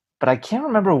 But I can't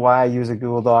remember why I use a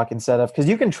Google Doc instead of, because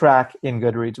you can track in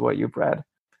Goodreads what you've read.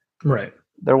 Right.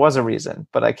 There was a reason,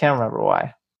 but I can't remember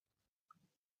why.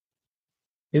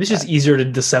 Maybe it's just easier to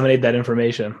disseminate that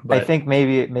information. But I think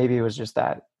maybe it was just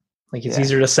that. Like it's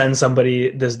easier to send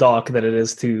somebody this doc than it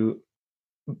is to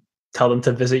tell them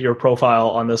to visit your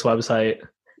profile on this website.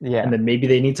 Yeah. And then maybe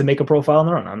they need to make a profile on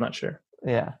their own. I'm not sure.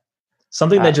 Yeah.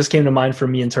 Something that just came to mind for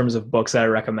me in terms of books that I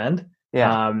recommend.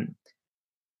 Yeah.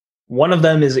 One of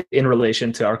them is in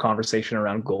relation to our conversation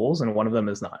around goals, and one of them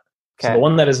is not. Okay. So the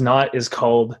one that is not is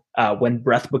called When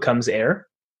Breath Becomes Air.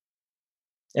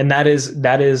 And that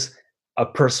is a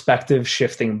perspective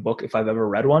shifting book if I've ever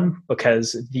read one,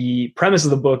 because the premise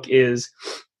of the book is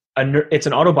it's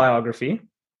an autobiography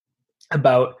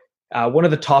about one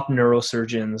of the top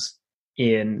neurosurgeons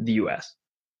in the US.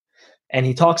 And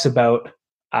he talks about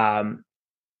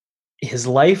his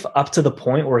life up to the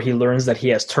point where he learns that he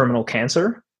has terminal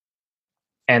cancer,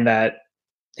 and that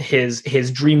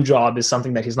his dream job is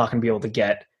something that he's not going to be able to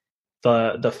get.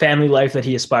 The family life that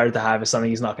he aspired to have is something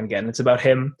he's not going to get. And it's about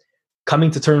him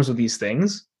coming to terms with these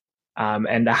things,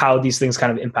 and how these things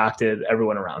kind of impacted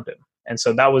everyone around him. And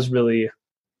so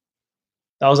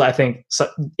I think,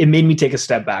 it made me take a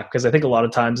step back, because I think a lot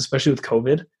of times, especially with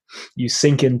COVID, you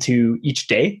sink into each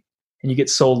day and you get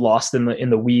so lost in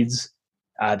the weeds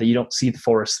that you don't see the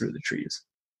forest through the trees.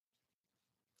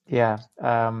 Yeah.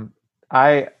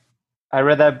 I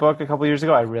read that book a couple years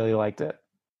ago. I really liked it.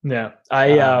 Yeah.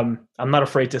 I'm not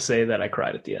afraid to say that I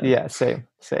cried at the end. Yeah, same.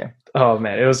 Oh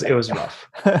man, it was rough.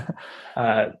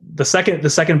 The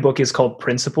second book is called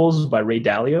Principles by Ray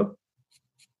Dalio.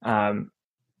 And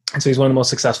so he's one of the most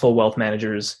successful wealth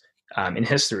managers in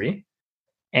history.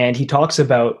 And he talks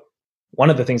about, one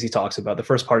of the things he talks about, the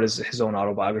first part is his own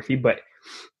autobiography, but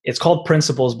it's called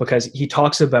Principles because he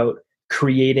talks about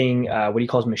creating what he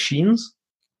calls machines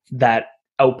that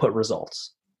output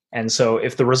results. And so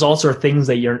if the results are things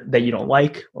that you don't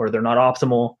like, or they're not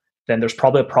optimal, then there's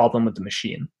probably a problem with the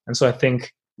machine. And so I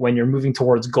think when you're moving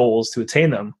towards goals to attain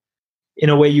them, in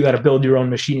a way, you got to build your own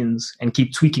machines and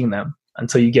keep tweaking them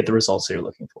until you get the results that you're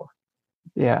looking for.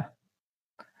 Yeah.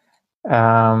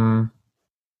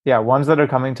 Ones that are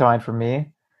coming to mind for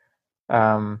me.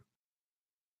 One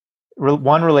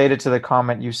related to the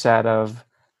comment you said of,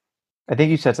 I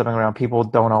think you said something around people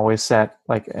don't always set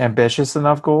like ambitious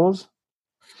enough goals.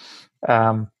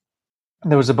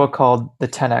 There was a book called The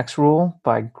 10X Rule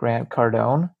by Grant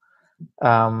Cardone.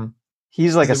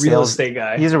 He's like a real estate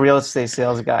guy. He's a real estate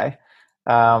sales guy.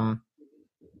 I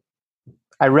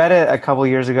read it a couple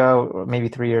years ago, or maybe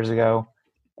 3 years ago,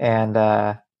 and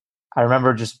I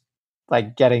remember just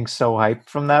like getting so hyped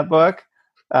from that book.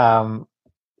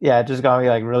 It just got me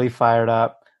like really fired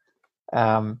up.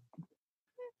 And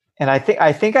I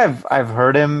think I've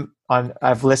heard him on.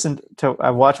 I've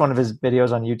watched one of his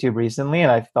videos on YouTube recently,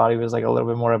 and I thought he was like a little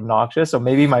bit more obnoxious. So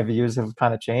maybe my views have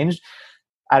kind of changed.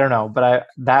 I don't know, but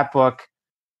that book,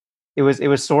 it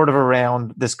was sort of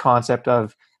around this concept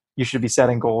of you should be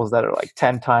setting goals that are like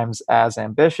 10 times as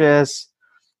ambitious,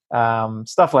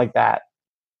 stuff like that.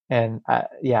 And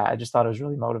I just thought it was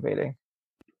really motivating.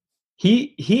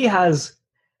 I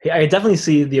definitely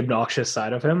see the obnoxious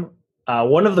side of him.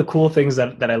 One of the cool things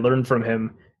that I learned from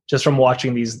him, just from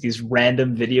watching these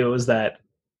random videos that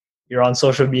you're on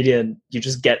social media and you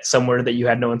just get somewhere that you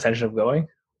had no intention of going.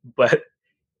 But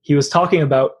he was talking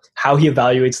about how he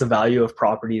evaluates the value of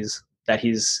properties that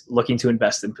he's looking to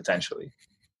invest in potentially.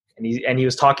 And he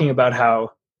was talking about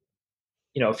how,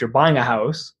 if you're buying a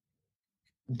house,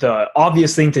 the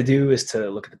obvious thing to do is to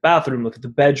look at the bathroom, look at the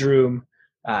bedroom,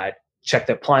 check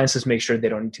the appliances, make sure they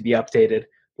don't need to be updated.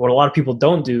 What a lot of people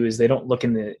don't do is they don't look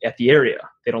at the area.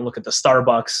 They don't look at the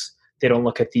Starbucks. They don't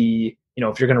look at the,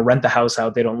 if you're going to rent the house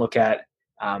out, they don't look at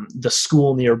the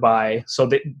school nearby. So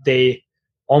they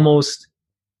almost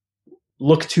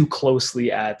look too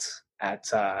closely at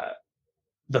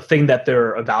the thing that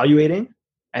they're evaluating,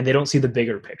 and they don't see the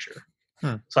bigger picture.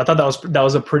 So I thought that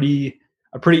was a pretty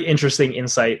interesting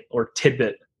insight or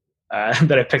tidbit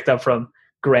that I picked up from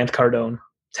Grant Cardone,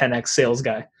 10X sales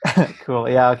guy. Cool.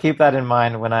 Yeah, I'll keep that in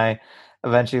mind when I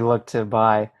eventually look to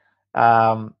buy.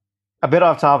 A bit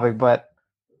off topic, but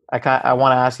I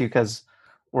want to ask you, because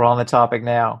we're on the topic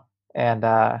now, and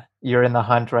you're in the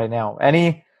hunt right now.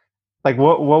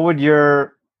 What would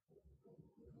your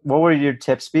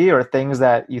tips be, or things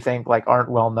that you think like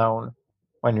aren't well known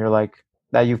when you're like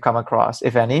that you've come across,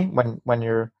 if any, when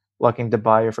you're looking to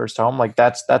buy your first home? Like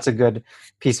that's a good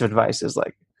piece of advice, is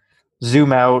like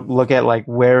zoom out, look at like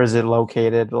where is it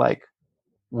located, like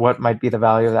what might be the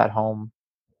value of that home,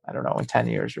 I don't know, in 10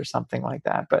 years or something like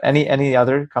that. But any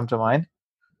other come to mind?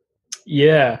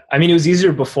 Yeah, I mean, it was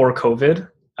easier before COVID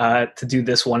to do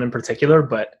this one in particular,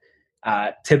 but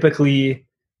typically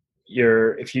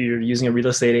if you're using a real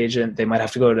estate agent, they might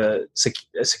have to go to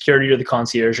security or the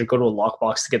concierge, or go to a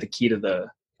lockbox to get the key to the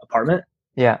apartment.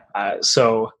 Yeah.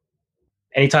 So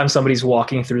anytime somebody's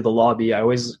walking through the lobby, I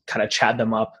always kind of chat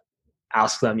them up,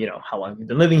 ask them, how long have you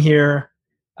been living here?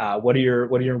 What are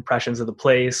your impressions of the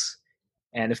place?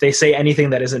 And if they say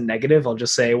anything that isn't negative, I'll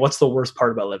just say, what's the worst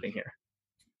part about living here?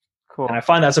 Cool. And I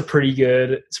find that's a pretty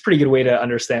good way to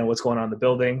understand what's going on in the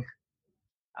building.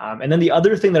 And then the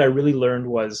other thing that I really learned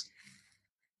was,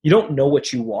 you don't know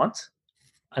what you want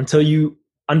until you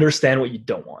understand what you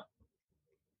don't want.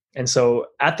 And so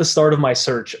at the start of my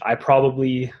search, I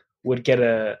probably would get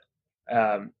an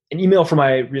email from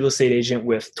my real estate agent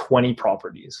with 20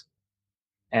 properties.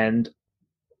 And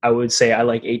I would say I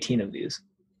like 18 of these.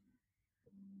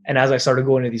 And as I started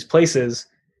going to these places,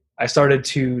 I started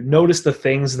to notice the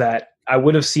things that I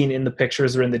would have seen in the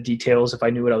pictures or in the details if I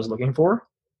knew what I was looking for.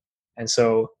 And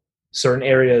so certain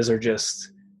areas are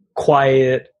just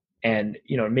quiet and,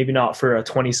 maybe not for a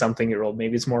 20-something-year-old.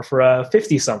 Maybe it's more for a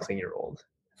 50-something-year-old.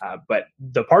 But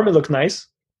the apartment looked nice.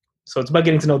 So it's about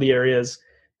getting to know the areas.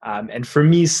 And for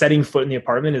me, setting foot in the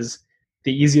apartment is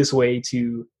the easiest way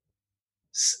to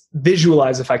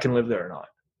visualize if I can live there or not.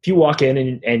 If you walk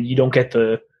in and you don't get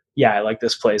I like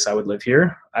this place, I would live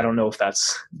here, I don't know if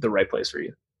that's the right place for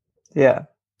you. Yeah.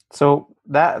 So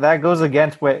that goes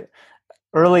against what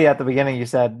early at the beginning you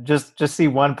said, just see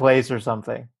one place or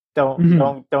something.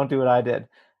 Don't do what I did.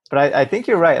 But I think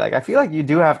you're right. Like, I feel like you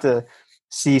do have to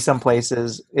see some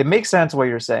places. It makes sense what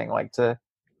you're saying, like to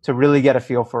really get a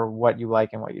feel for what you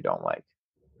like and what you don't like.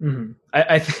 Mm-hmm.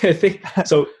 I think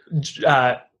so.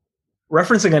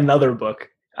 Referencing another book,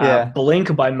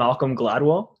 Blink by Malcolm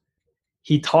Gladwell,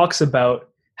 he talks about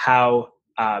how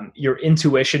your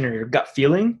intuition or your gut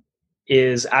feeling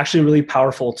is actually a really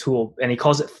powerful tool, and he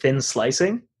calls it thin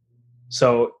slicing.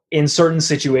 So in certain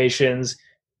situations,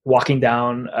 walking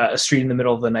down a street in the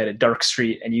middle of the night, a dark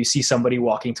street, and you see somebody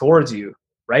walking towards you,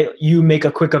 right? You make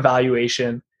a quick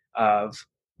evaluation of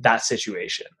that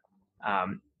situation.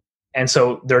 And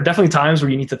so there are definitely times where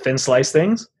you need to thin slice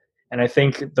things. And I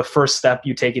think the first step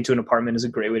you take into an apartment is a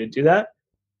great way to do that.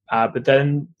 But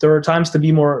then there are times to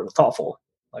be more thoughtful,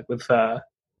 like with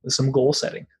some goal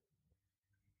setting.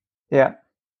 Yeah.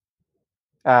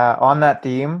 On that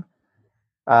theme,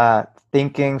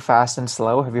 Thinking Fast and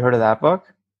Slow. Have you heard of that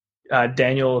book?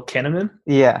 Daniel Kahneman?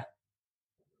 Yeah.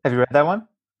 Have you read that one?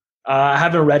 I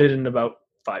haven't read it in about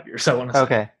 5 years, I want to say.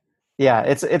 Okay. Yeah,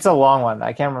 it's a long one.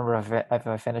 I can't remember if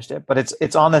I finished it, but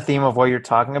it's on the theme of what you're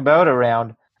talking about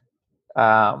around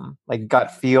like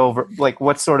gut feel, like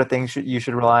what sort of things you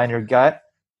should rely on your gut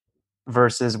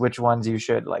versus which ones you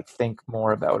should like think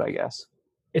more about, I guess.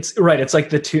 It's right. It's like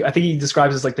the two, I think he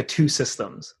describes it as like the two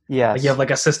systems. Yes. Like you have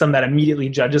like a system that immediately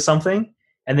judges something.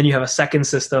 And then you have a second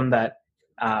system that,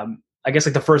 I guess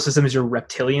like the first system is your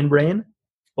reptilian brain.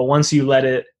 But once you let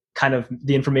it kind of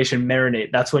the information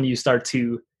marinate, that's when you start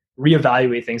to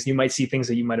reevaluate things. You might see things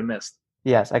that you might have missed.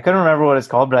 Yes. I couldn't remember what it's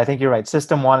called, but I think you're right.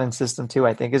 System 1 and System 2,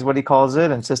 I think, is what he calls it.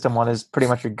 And System 1 is pretty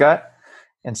much your gut.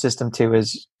 And System 2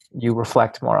 is you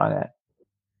reflect more on it.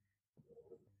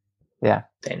 Yeah.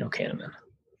 Daniel Kahneman.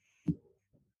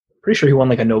 Pretty sure he won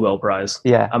like a Nobel Prize.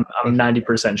 Yeah. I'm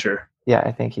 90% sure. Yeah,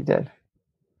 I think he did.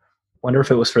 Wonder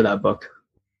if it was for that book.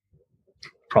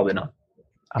 Probably not.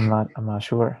 I'm not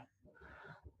sure.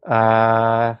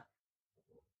 What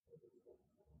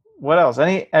else?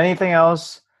 Anything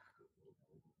else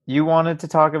you wanted to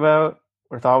talk about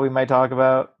or thought we might talk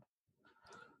about?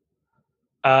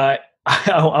 I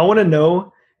want to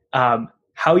know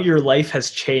how your life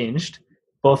has changed,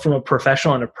 both from a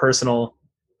professional and a personal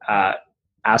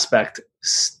aspect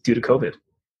due to COVID.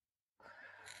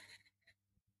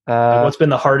 Like what's been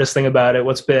the hardest thing about it?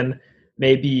 What's been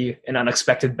maybe an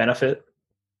unexpected benefit?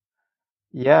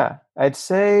 Yeah, I'd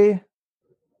say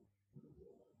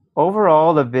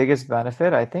overall the biggest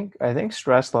benefit, I think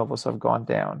stress levels have gone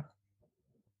down.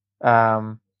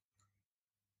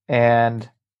 And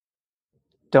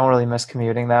don't really miss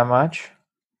commuting that much.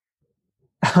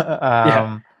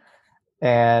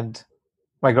 And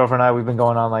my girlfriend and I, we've been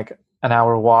going on like an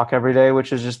hour walk every day, which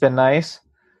has just been nice.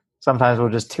 Sometimes we'll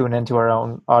just tune into our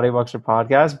own audiobooks or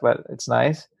podcasts, but it's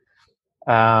nice.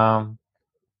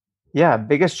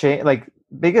 Biggest change, like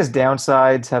biggest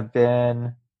downsides have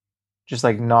been just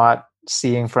like not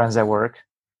seeing friends at work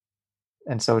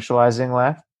and socializing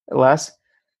less.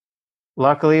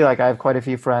 Luckily, like I have quite a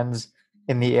few friends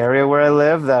in the area where I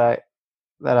live that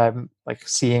I'm like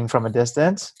seeing from a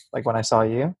distance, like when I saw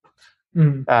you.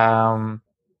 Mm-hmm.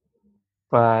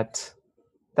 But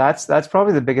that's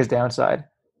probably the biggest downside.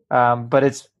 But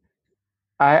it's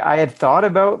I had thought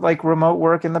about like remote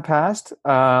work in the past,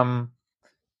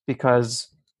 because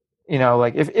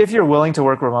like if you're willing to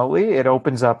work remotely, it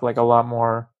opens up like a lot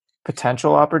more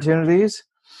potential opportunities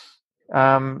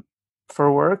for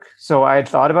work. So I had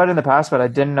thought about it in the past, but I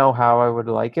didn't know how I would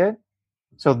like it.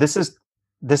 So this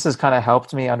has kind of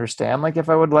helped me understand like if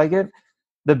I would like it.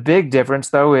 The big difference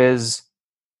though is,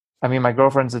 I mean, my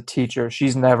girlfriend's a teacher.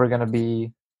 She's never going to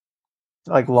be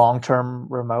like long-term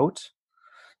remote.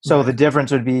 So the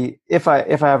difference would be if I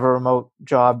have a remote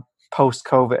job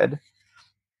post-COVID,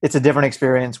 it's a different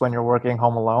experience when you're working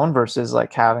home alone versus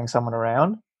like having someone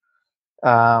around.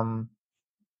 Um,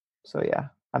 so yeah,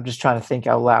 I'm just trying to think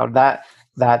out loud.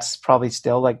 That's probably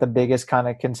still like the biggest kind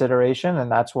of consideration,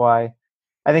 and that's why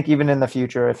I think even in the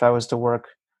future, if I was to work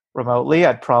remotely,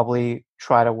 I'd probably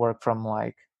try to work from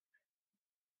like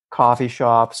coffee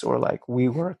shops or like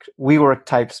WeWork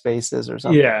type spaces or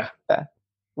something. Yeah. Yeah.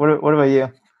 What about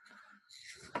you?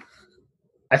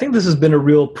 I think this has been a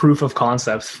real proof of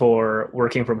concept for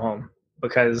working from home,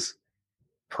 because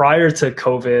prior to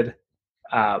COVID,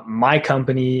 my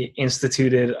company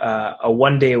instituted a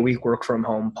 1 day a week work from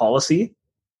home policy,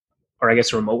 or I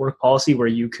guess a remote work policy, where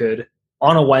you could,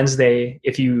 on a Wednesday,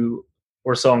 if you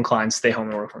were so inclined, stay home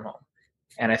and work from home.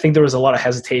 And I think there was a lot of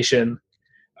hesitation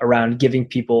around giving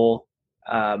people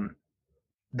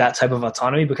that type of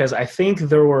autonomy, because I think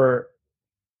there were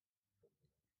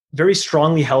very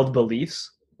strongly held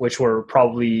beliefs, which were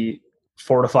probably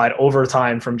fortified over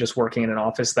time from just working in an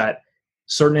office, that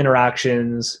certain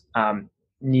interactions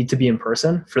need to be in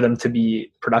person for them to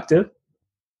be productive.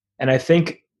 And I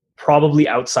think probably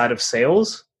outside of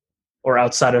sales or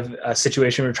outside of a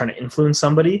situation where you're trying to influence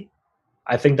somebody,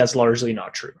 I think that's largely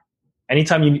not true.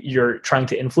 Anytime you're trying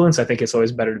to influence, I think it's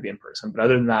always better to be in person. But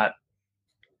other than that,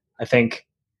 I think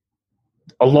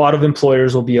a lot of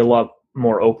employers will be a lot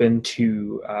more open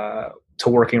to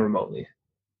working remotely.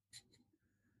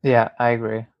 Yeah, I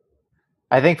agree.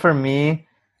 I think for me,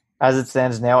 as it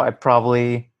stands now, I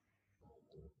probably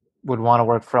would want to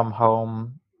work from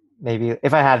home. Maybe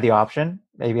if I had the option,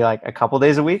 maybe like a couple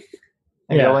days a week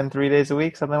and go Yeah. in 3 days a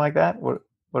week, something like that. What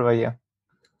about you?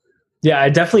 Yeah, I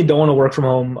definitely don't want to work from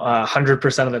home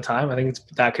 100% of the time. I think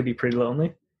that could be pretty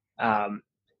lonely. But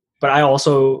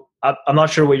I'm not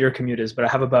sure what your commute is, but I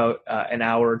have about an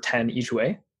hour 10 each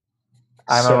way.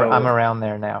 I'm So around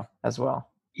there now as well.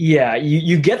 yeah,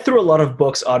 you get through a lot of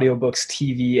books, audiobooks,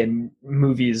 TV, and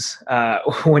movies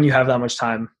when you have that much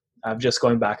time of just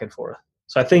going back and forth.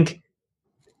 So I think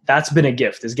that's been a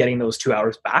gift, is getting those 2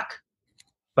 hours back.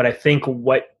 But I think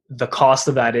what the cost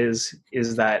of that is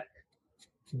that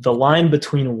the line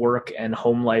between work and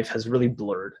home life has really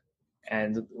blurred.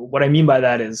 And what I mean by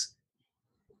that is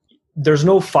there's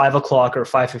no 5 o'clock or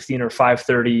 5:15 or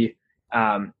 5:30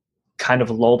 kind of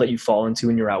lull that you fall into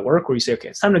when you're at work, where you say, okay,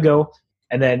 it's time to go.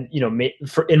 And then,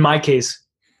 in my case,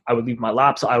 I would leave my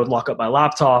laptop. I would lock up my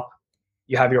laptop.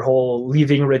 You have your whole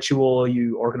leaving ritual.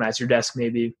 You organize your desk,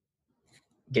 maybe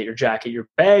get your jacket, your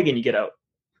bag, and you get out.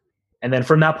 And then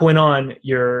from that point on,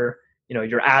 your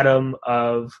Adam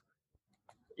of,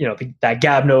 that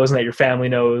Gab knows and that your family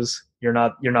knows. You're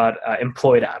not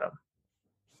employed Adam,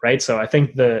 right? So I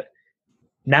think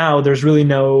now there's really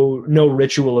no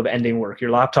ritual of ending work.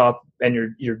 Your laptop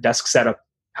and your desk setup,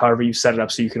 however you set it up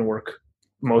so you can work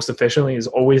most efficiently, is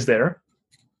always there.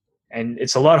 And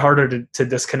it's a lot harder to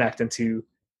disconnect and to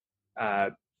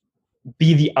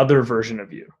be the other version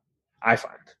of you, I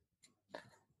find.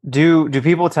 Do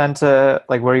people tend to,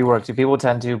 like where you work, do people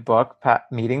tend to book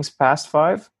meetings past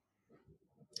 5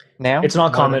 now? It's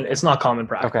not common. It's not common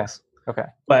practice. Okay.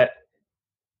 But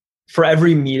for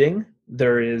every meeting,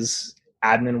 there is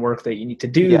admin work that you need to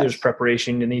do. Yes. There's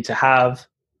preparation you need to have.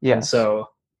 Yes. And so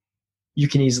you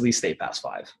can easily stay past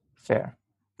 5. Fair.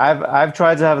 I've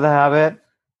tried to have the habit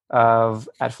of,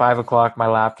 at 5 o'clock, my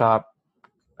laptop,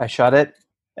 I shut it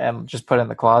and just put it in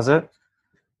the closet,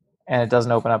 and it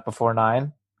doesn't open up before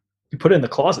 9. You put it in the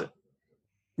closet.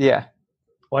 Yeah.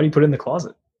 Why do you put it in the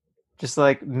closet? Just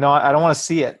like, no, I don't want to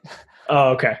see it. Oh,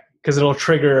 okay. Because it'll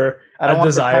trigger a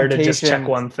desire to just check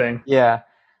one thing. Yeah.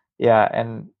 Yeah.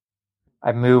 And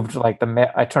I moved like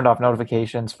I turned off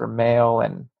notifications for mail,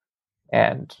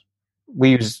 and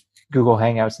we use Google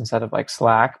Hangouts instead of like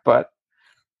Slack, but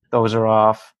those are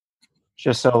off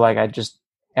just so like I just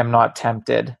am not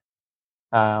tempted.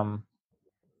 So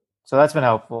that's been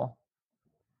helpful.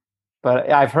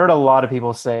 But I've heard a lot of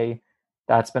people say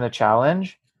that's been a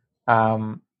challenge.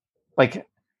 Like,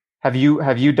 have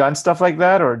you done stuff like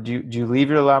that, or do you leave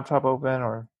your laptop open,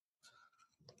 or?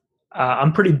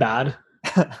 I'm pretty bad.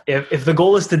 If the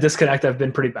goal is to disconnect, I've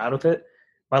been pretty bad with it.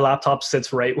 My laptop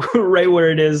sits right where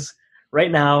it is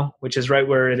right now, which is right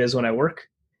where it is when I work.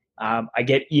 I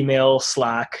get email,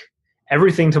 Slack,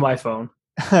 everything to my phone.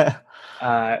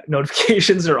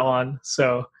 Notifications are on,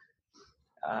 so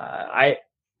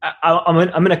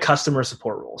I'm in a customer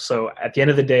support role. So at the end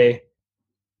of the day,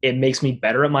 it makes me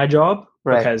better at my job,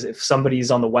 right? Because if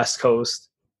somebody's on the West Coast,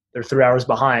 they're 3 hours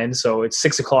behind. So it's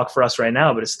 6 o'clock for us right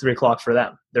now, but it's 3 o'clock for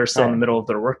them. They're still in the middle of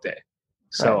their workday.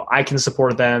 So I can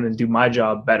support them and do my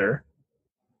job better.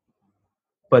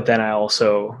 But then I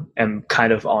also am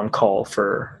kind of on call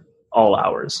for all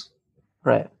hours.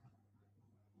 Right.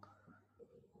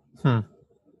 Hmm.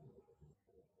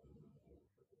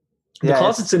 The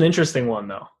closet's an interesting one,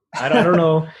 though. I don't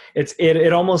know.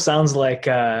 It almost sounds like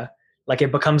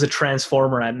it becomes a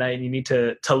transformer at night, and you need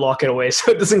to lock it away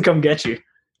so it doesn't come get you.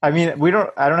 I mean,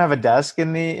 I don't have a desk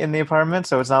in the apartment,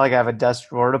 so it's not like I have a desk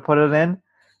drawer to put it in.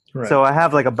 Right. So I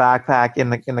have like a backpack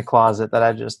in the closet that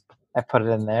I put it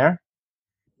in there.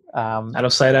 Out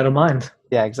of sight, out of mind.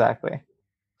 Yeah, exactly.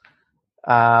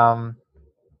 I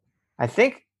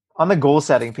think on the goal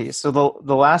setting piece. So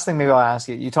the last thing maybe I'll ask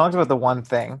you. You talked about the one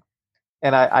thing,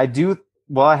 and I do.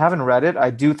 Well, I haven't read it. I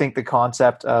do think the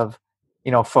concept of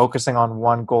focusing on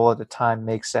one goal at a time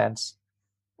makes sense.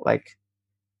 Like,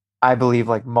 I believe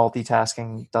like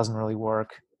multitasking doesn't really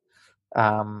work.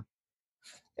 And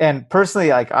personally,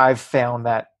 like I've found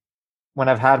that when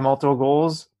I've had multiple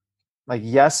goals, like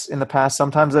yes, in the past,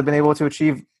 sometimes I've been able to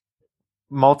achieve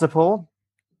multiple,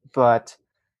 but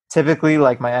typically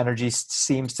like my energy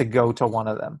seems to go to one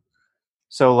of them.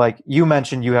 So like you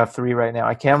mentioned, you have 3 right now.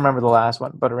 I can't remember the last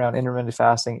one, but around intermittent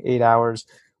fasting, 8 hours.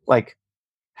 Like,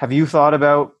 have you thought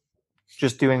about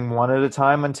just doing one at a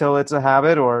time until it's a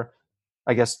habit, or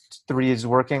I guess 3 is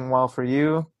working well for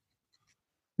you?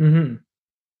 Mm-hmm.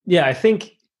 Yeah, I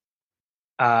think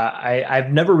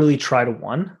I've never really tried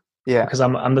one. Yeah. Because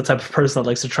I'm the type of person that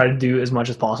likes to try to do as much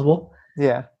as possible.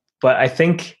 Yeah. But I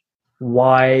think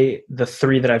why the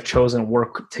 3 that I've chosen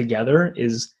work together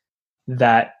is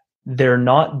that they're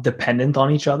not dependent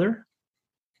on each other,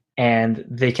 and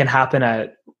they can happen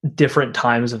at different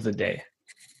times of the day.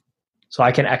 So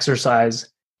I can exercise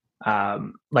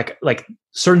like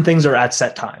certain things are at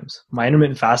set times. My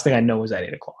intermittent fasting I know is at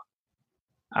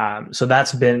 8:00. So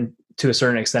that's been to a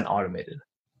certain extent automated.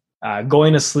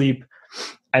 Going to sleep,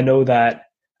 I know that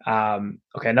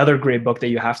another great book that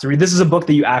you have to read. This is a book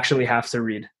that you actually have to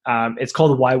read. It's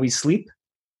called Why We Sleep.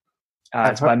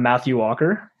 It's by Matthew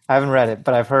Walker. I haven't read it,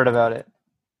 but I've heard about it.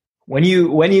 When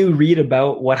you read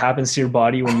about what happens to your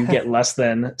body when you get less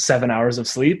than 7 hours of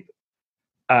sleep,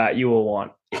 you will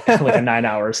want like a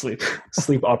 9-hour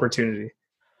sleep opportunity.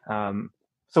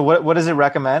 So what does it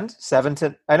recommend?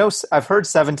 I know I've heard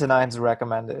 7 to 9 is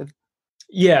recommended.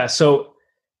 Yeah. So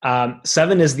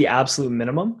 7 is the absolute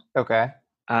minimum. Okay.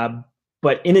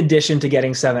 But in addition to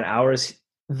getting 7 hours,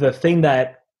 the thing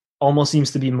that almost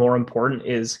seems to be more important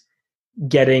is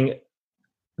getting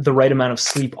the right amount of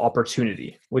sleep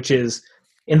opportunity, which is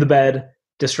in the bed,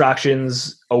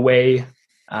 distractions away,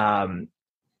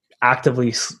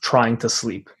 actively trying to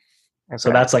sleep. Okay. So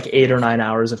that's like 8 or 9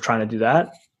 hours of trying to do that,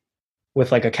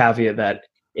 with like a caveat that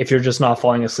if you're just not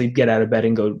falling asleep, get out of bed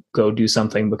and go do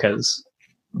something, because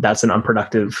that's an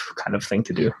unproductive kind of thing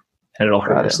to do, and it'll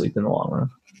hurt your sleep in the long run.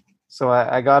 So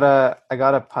I got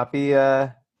a puppy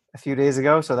a few days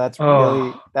ago, so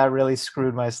that really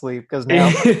screwed my sleep, because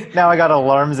now I got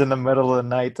alarms in the middle of the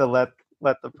night to let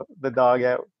the dog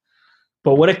out.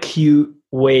 But what a cute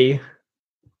way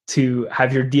to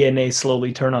have your DNA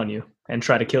slowly turn on you and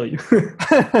try to kill you.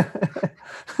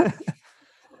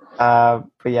 But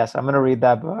yes, I'm gonna read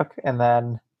that book, and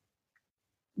then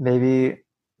maybe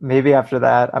after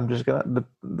that, I'm just gonna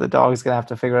the dog's gonna have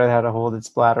to figure out how to hold its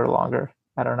bladder longer.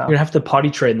 I don't know. You're gonna have to potty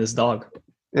train this dog.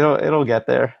 It'll get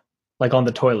there. Like on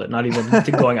the toilet, not even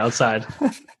going outside.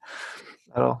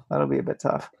 That'll be a bit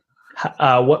tough.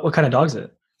 What kind of dog is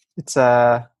it? It's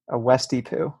a Westie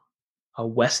Poo. A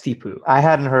Westie Poo. I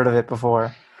hadn't heard of it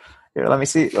before. Here, let me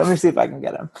see if I can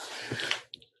get him.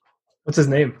 What's his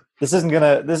name? This isn't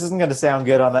gonna sound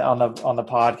good on the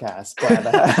podcast,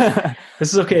 but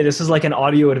this is okay. This is like an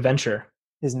audio adventure.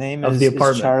 His name is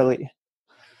Charlie.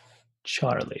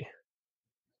 Charlie.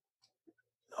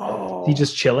 Oh, is he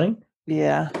just chilling?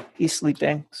 Yeah, he's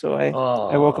sleeping. So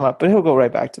I woke him up, but he'll go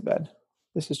right back to bed.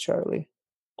 This is Charlie.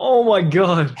 Oh my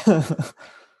god!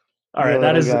 All right,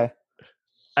 that is. Guy.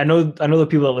 I know the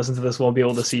people that listen to this won't be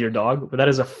able to see your dog, but that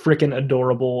is a freaking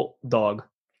adorable dog.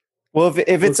 Well,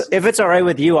 if it's all right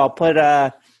with you, I'll put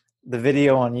the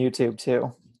video on YouTube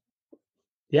too.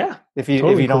 Yeah, if you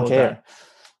don't care.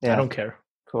 Yeah, I don't care.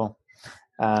 Cool.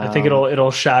 I think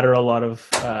it'll shatter a lot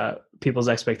of people's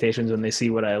expectations when they see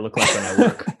what I look like when I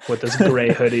work with this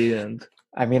gray hoodie. And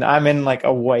I mean, I'm in like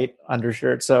a white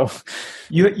undershirt, so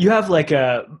you have like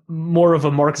a more of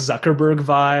a Mark Zuckerberg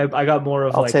vibe. I got more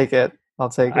of I'll take it.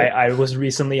 I was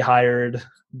recently hired,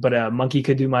 but a monkey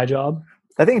could do my job.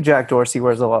 I think Jack Dorsey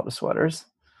wears a lot of sweaters.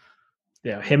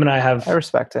 Yeah, him and I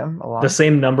respect him a lot. The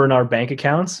same number in our bank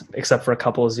accounts, except for a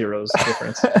couple of zeros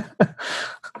difference.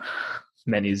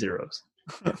 Many zeros.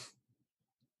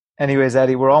 Anyways,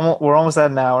 Eddie, we're almost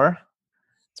at an hour.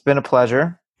 It's been a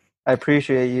pleasure. I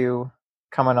appreciate you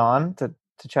coming on to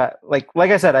chat. Like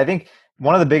I said, I think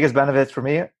one of the biggest benefits for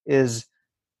me is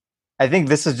I think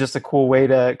this is just a cool way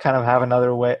to kind of have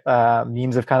another way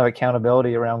means of kind of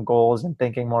accountability around goals and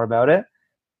thinking more about it.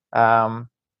 And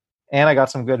I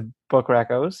got some good book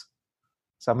recos.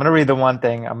 So I'm going to read the one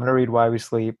thing. I'm going to read Why We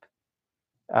Sleep.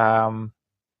 What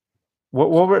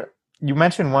were, you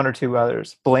mentioned one or two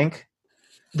others? Blink.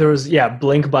 There was,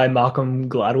 Blink by Malcolm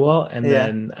Gladwell, and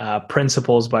then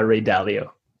Principles by Ray Dalio.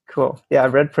 Cool. Yeah, I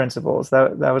read Principles.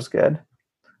 That was good.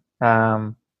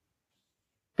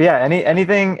 But yeah,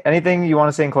 anything you want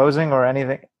to say in closing, or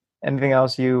anything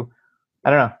else I don't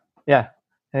know. Yeah.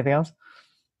 Anything else?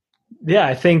 Yeah,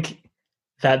 I think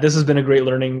that this has been a great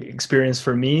learning experience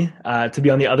for me, to be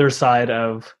on the other side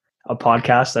of a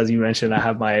podcast. As you mentioned, I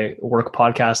have my work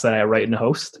podcast that I write and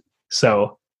host.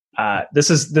 So this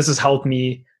has helped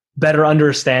me better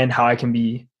understand how I can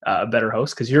be a better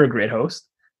host, because you're a great host.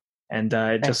 And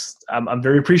I'm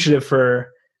very appreciative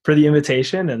for the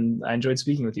invitation, and I enjoyed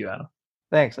speaking with you, Adam.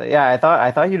 Thanks. Yeah,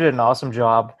 I thought you did an awesome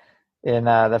job in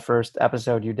the first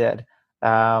episode you did.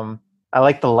 I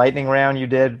like the lightning round you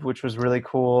did, which was really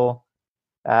cool.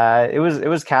 It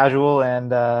was casual,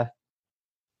 and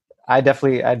I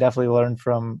definitely learned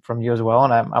from you as well.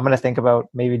 And I'm going to think about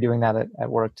maybe doing that at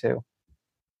work too.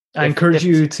 I encourage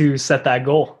you to set that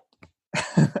goal.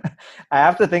 I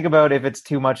have to think about if it's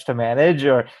too much to manage,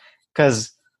 or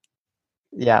because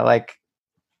like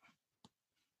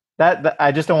that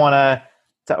I just don't want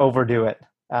to overdo it.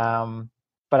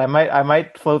 But I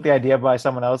might float the idea by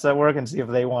someone else at work and see if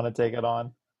they want to take it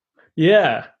on.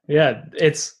 Yeah.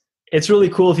 It's really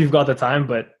cool if you've got the time,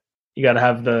 but you got to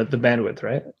have the bandwidth,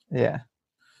 right? Yeah.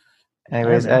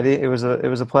 Anyways, Eddie, it was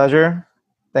a pleasure.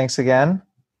 Thanks again.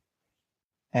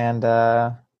 And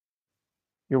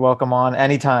you're welcome on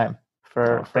anytime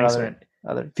for thanks, other.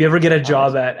 If you ever get a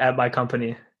job at my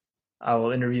company, I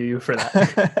will interview you for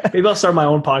that. Maybe I'll start my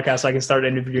own podcast so I can start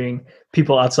interviewing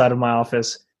people outside of my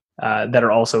office that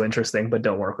are also interesting but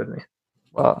don't work with me.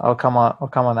 Well, I'll come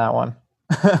on that one.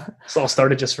 So I'll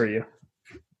start it just for you.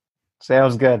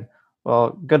 Sounds good.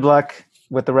 Well, good luck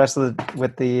with the rest of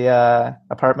the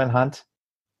apartment hunt.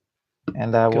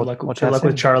 And we'll chat soon.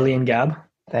 With Charlie and Gab.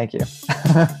 Thank you.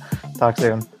 Talk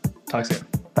soon.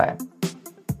 Bye.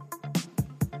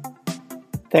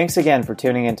 Thanks again for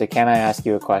tuning in to Can I Ask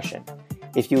You a Question?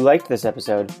 If you liked this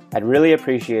episode, I'd really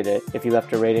appreciate it if you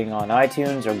left a rating on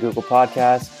iTunes or Google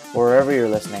Podcasts or wherever you're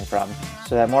listening from,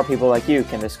 so that more people like you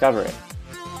can discover it.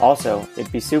 Also,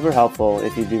 it'd be super helpful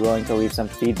if you'd be willing to leave some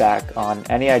feedback on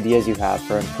any ideas you have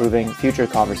for improving future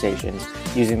conversations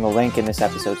using the link in this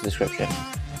episode's description.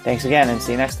 Thanks again, and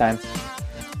see you next time.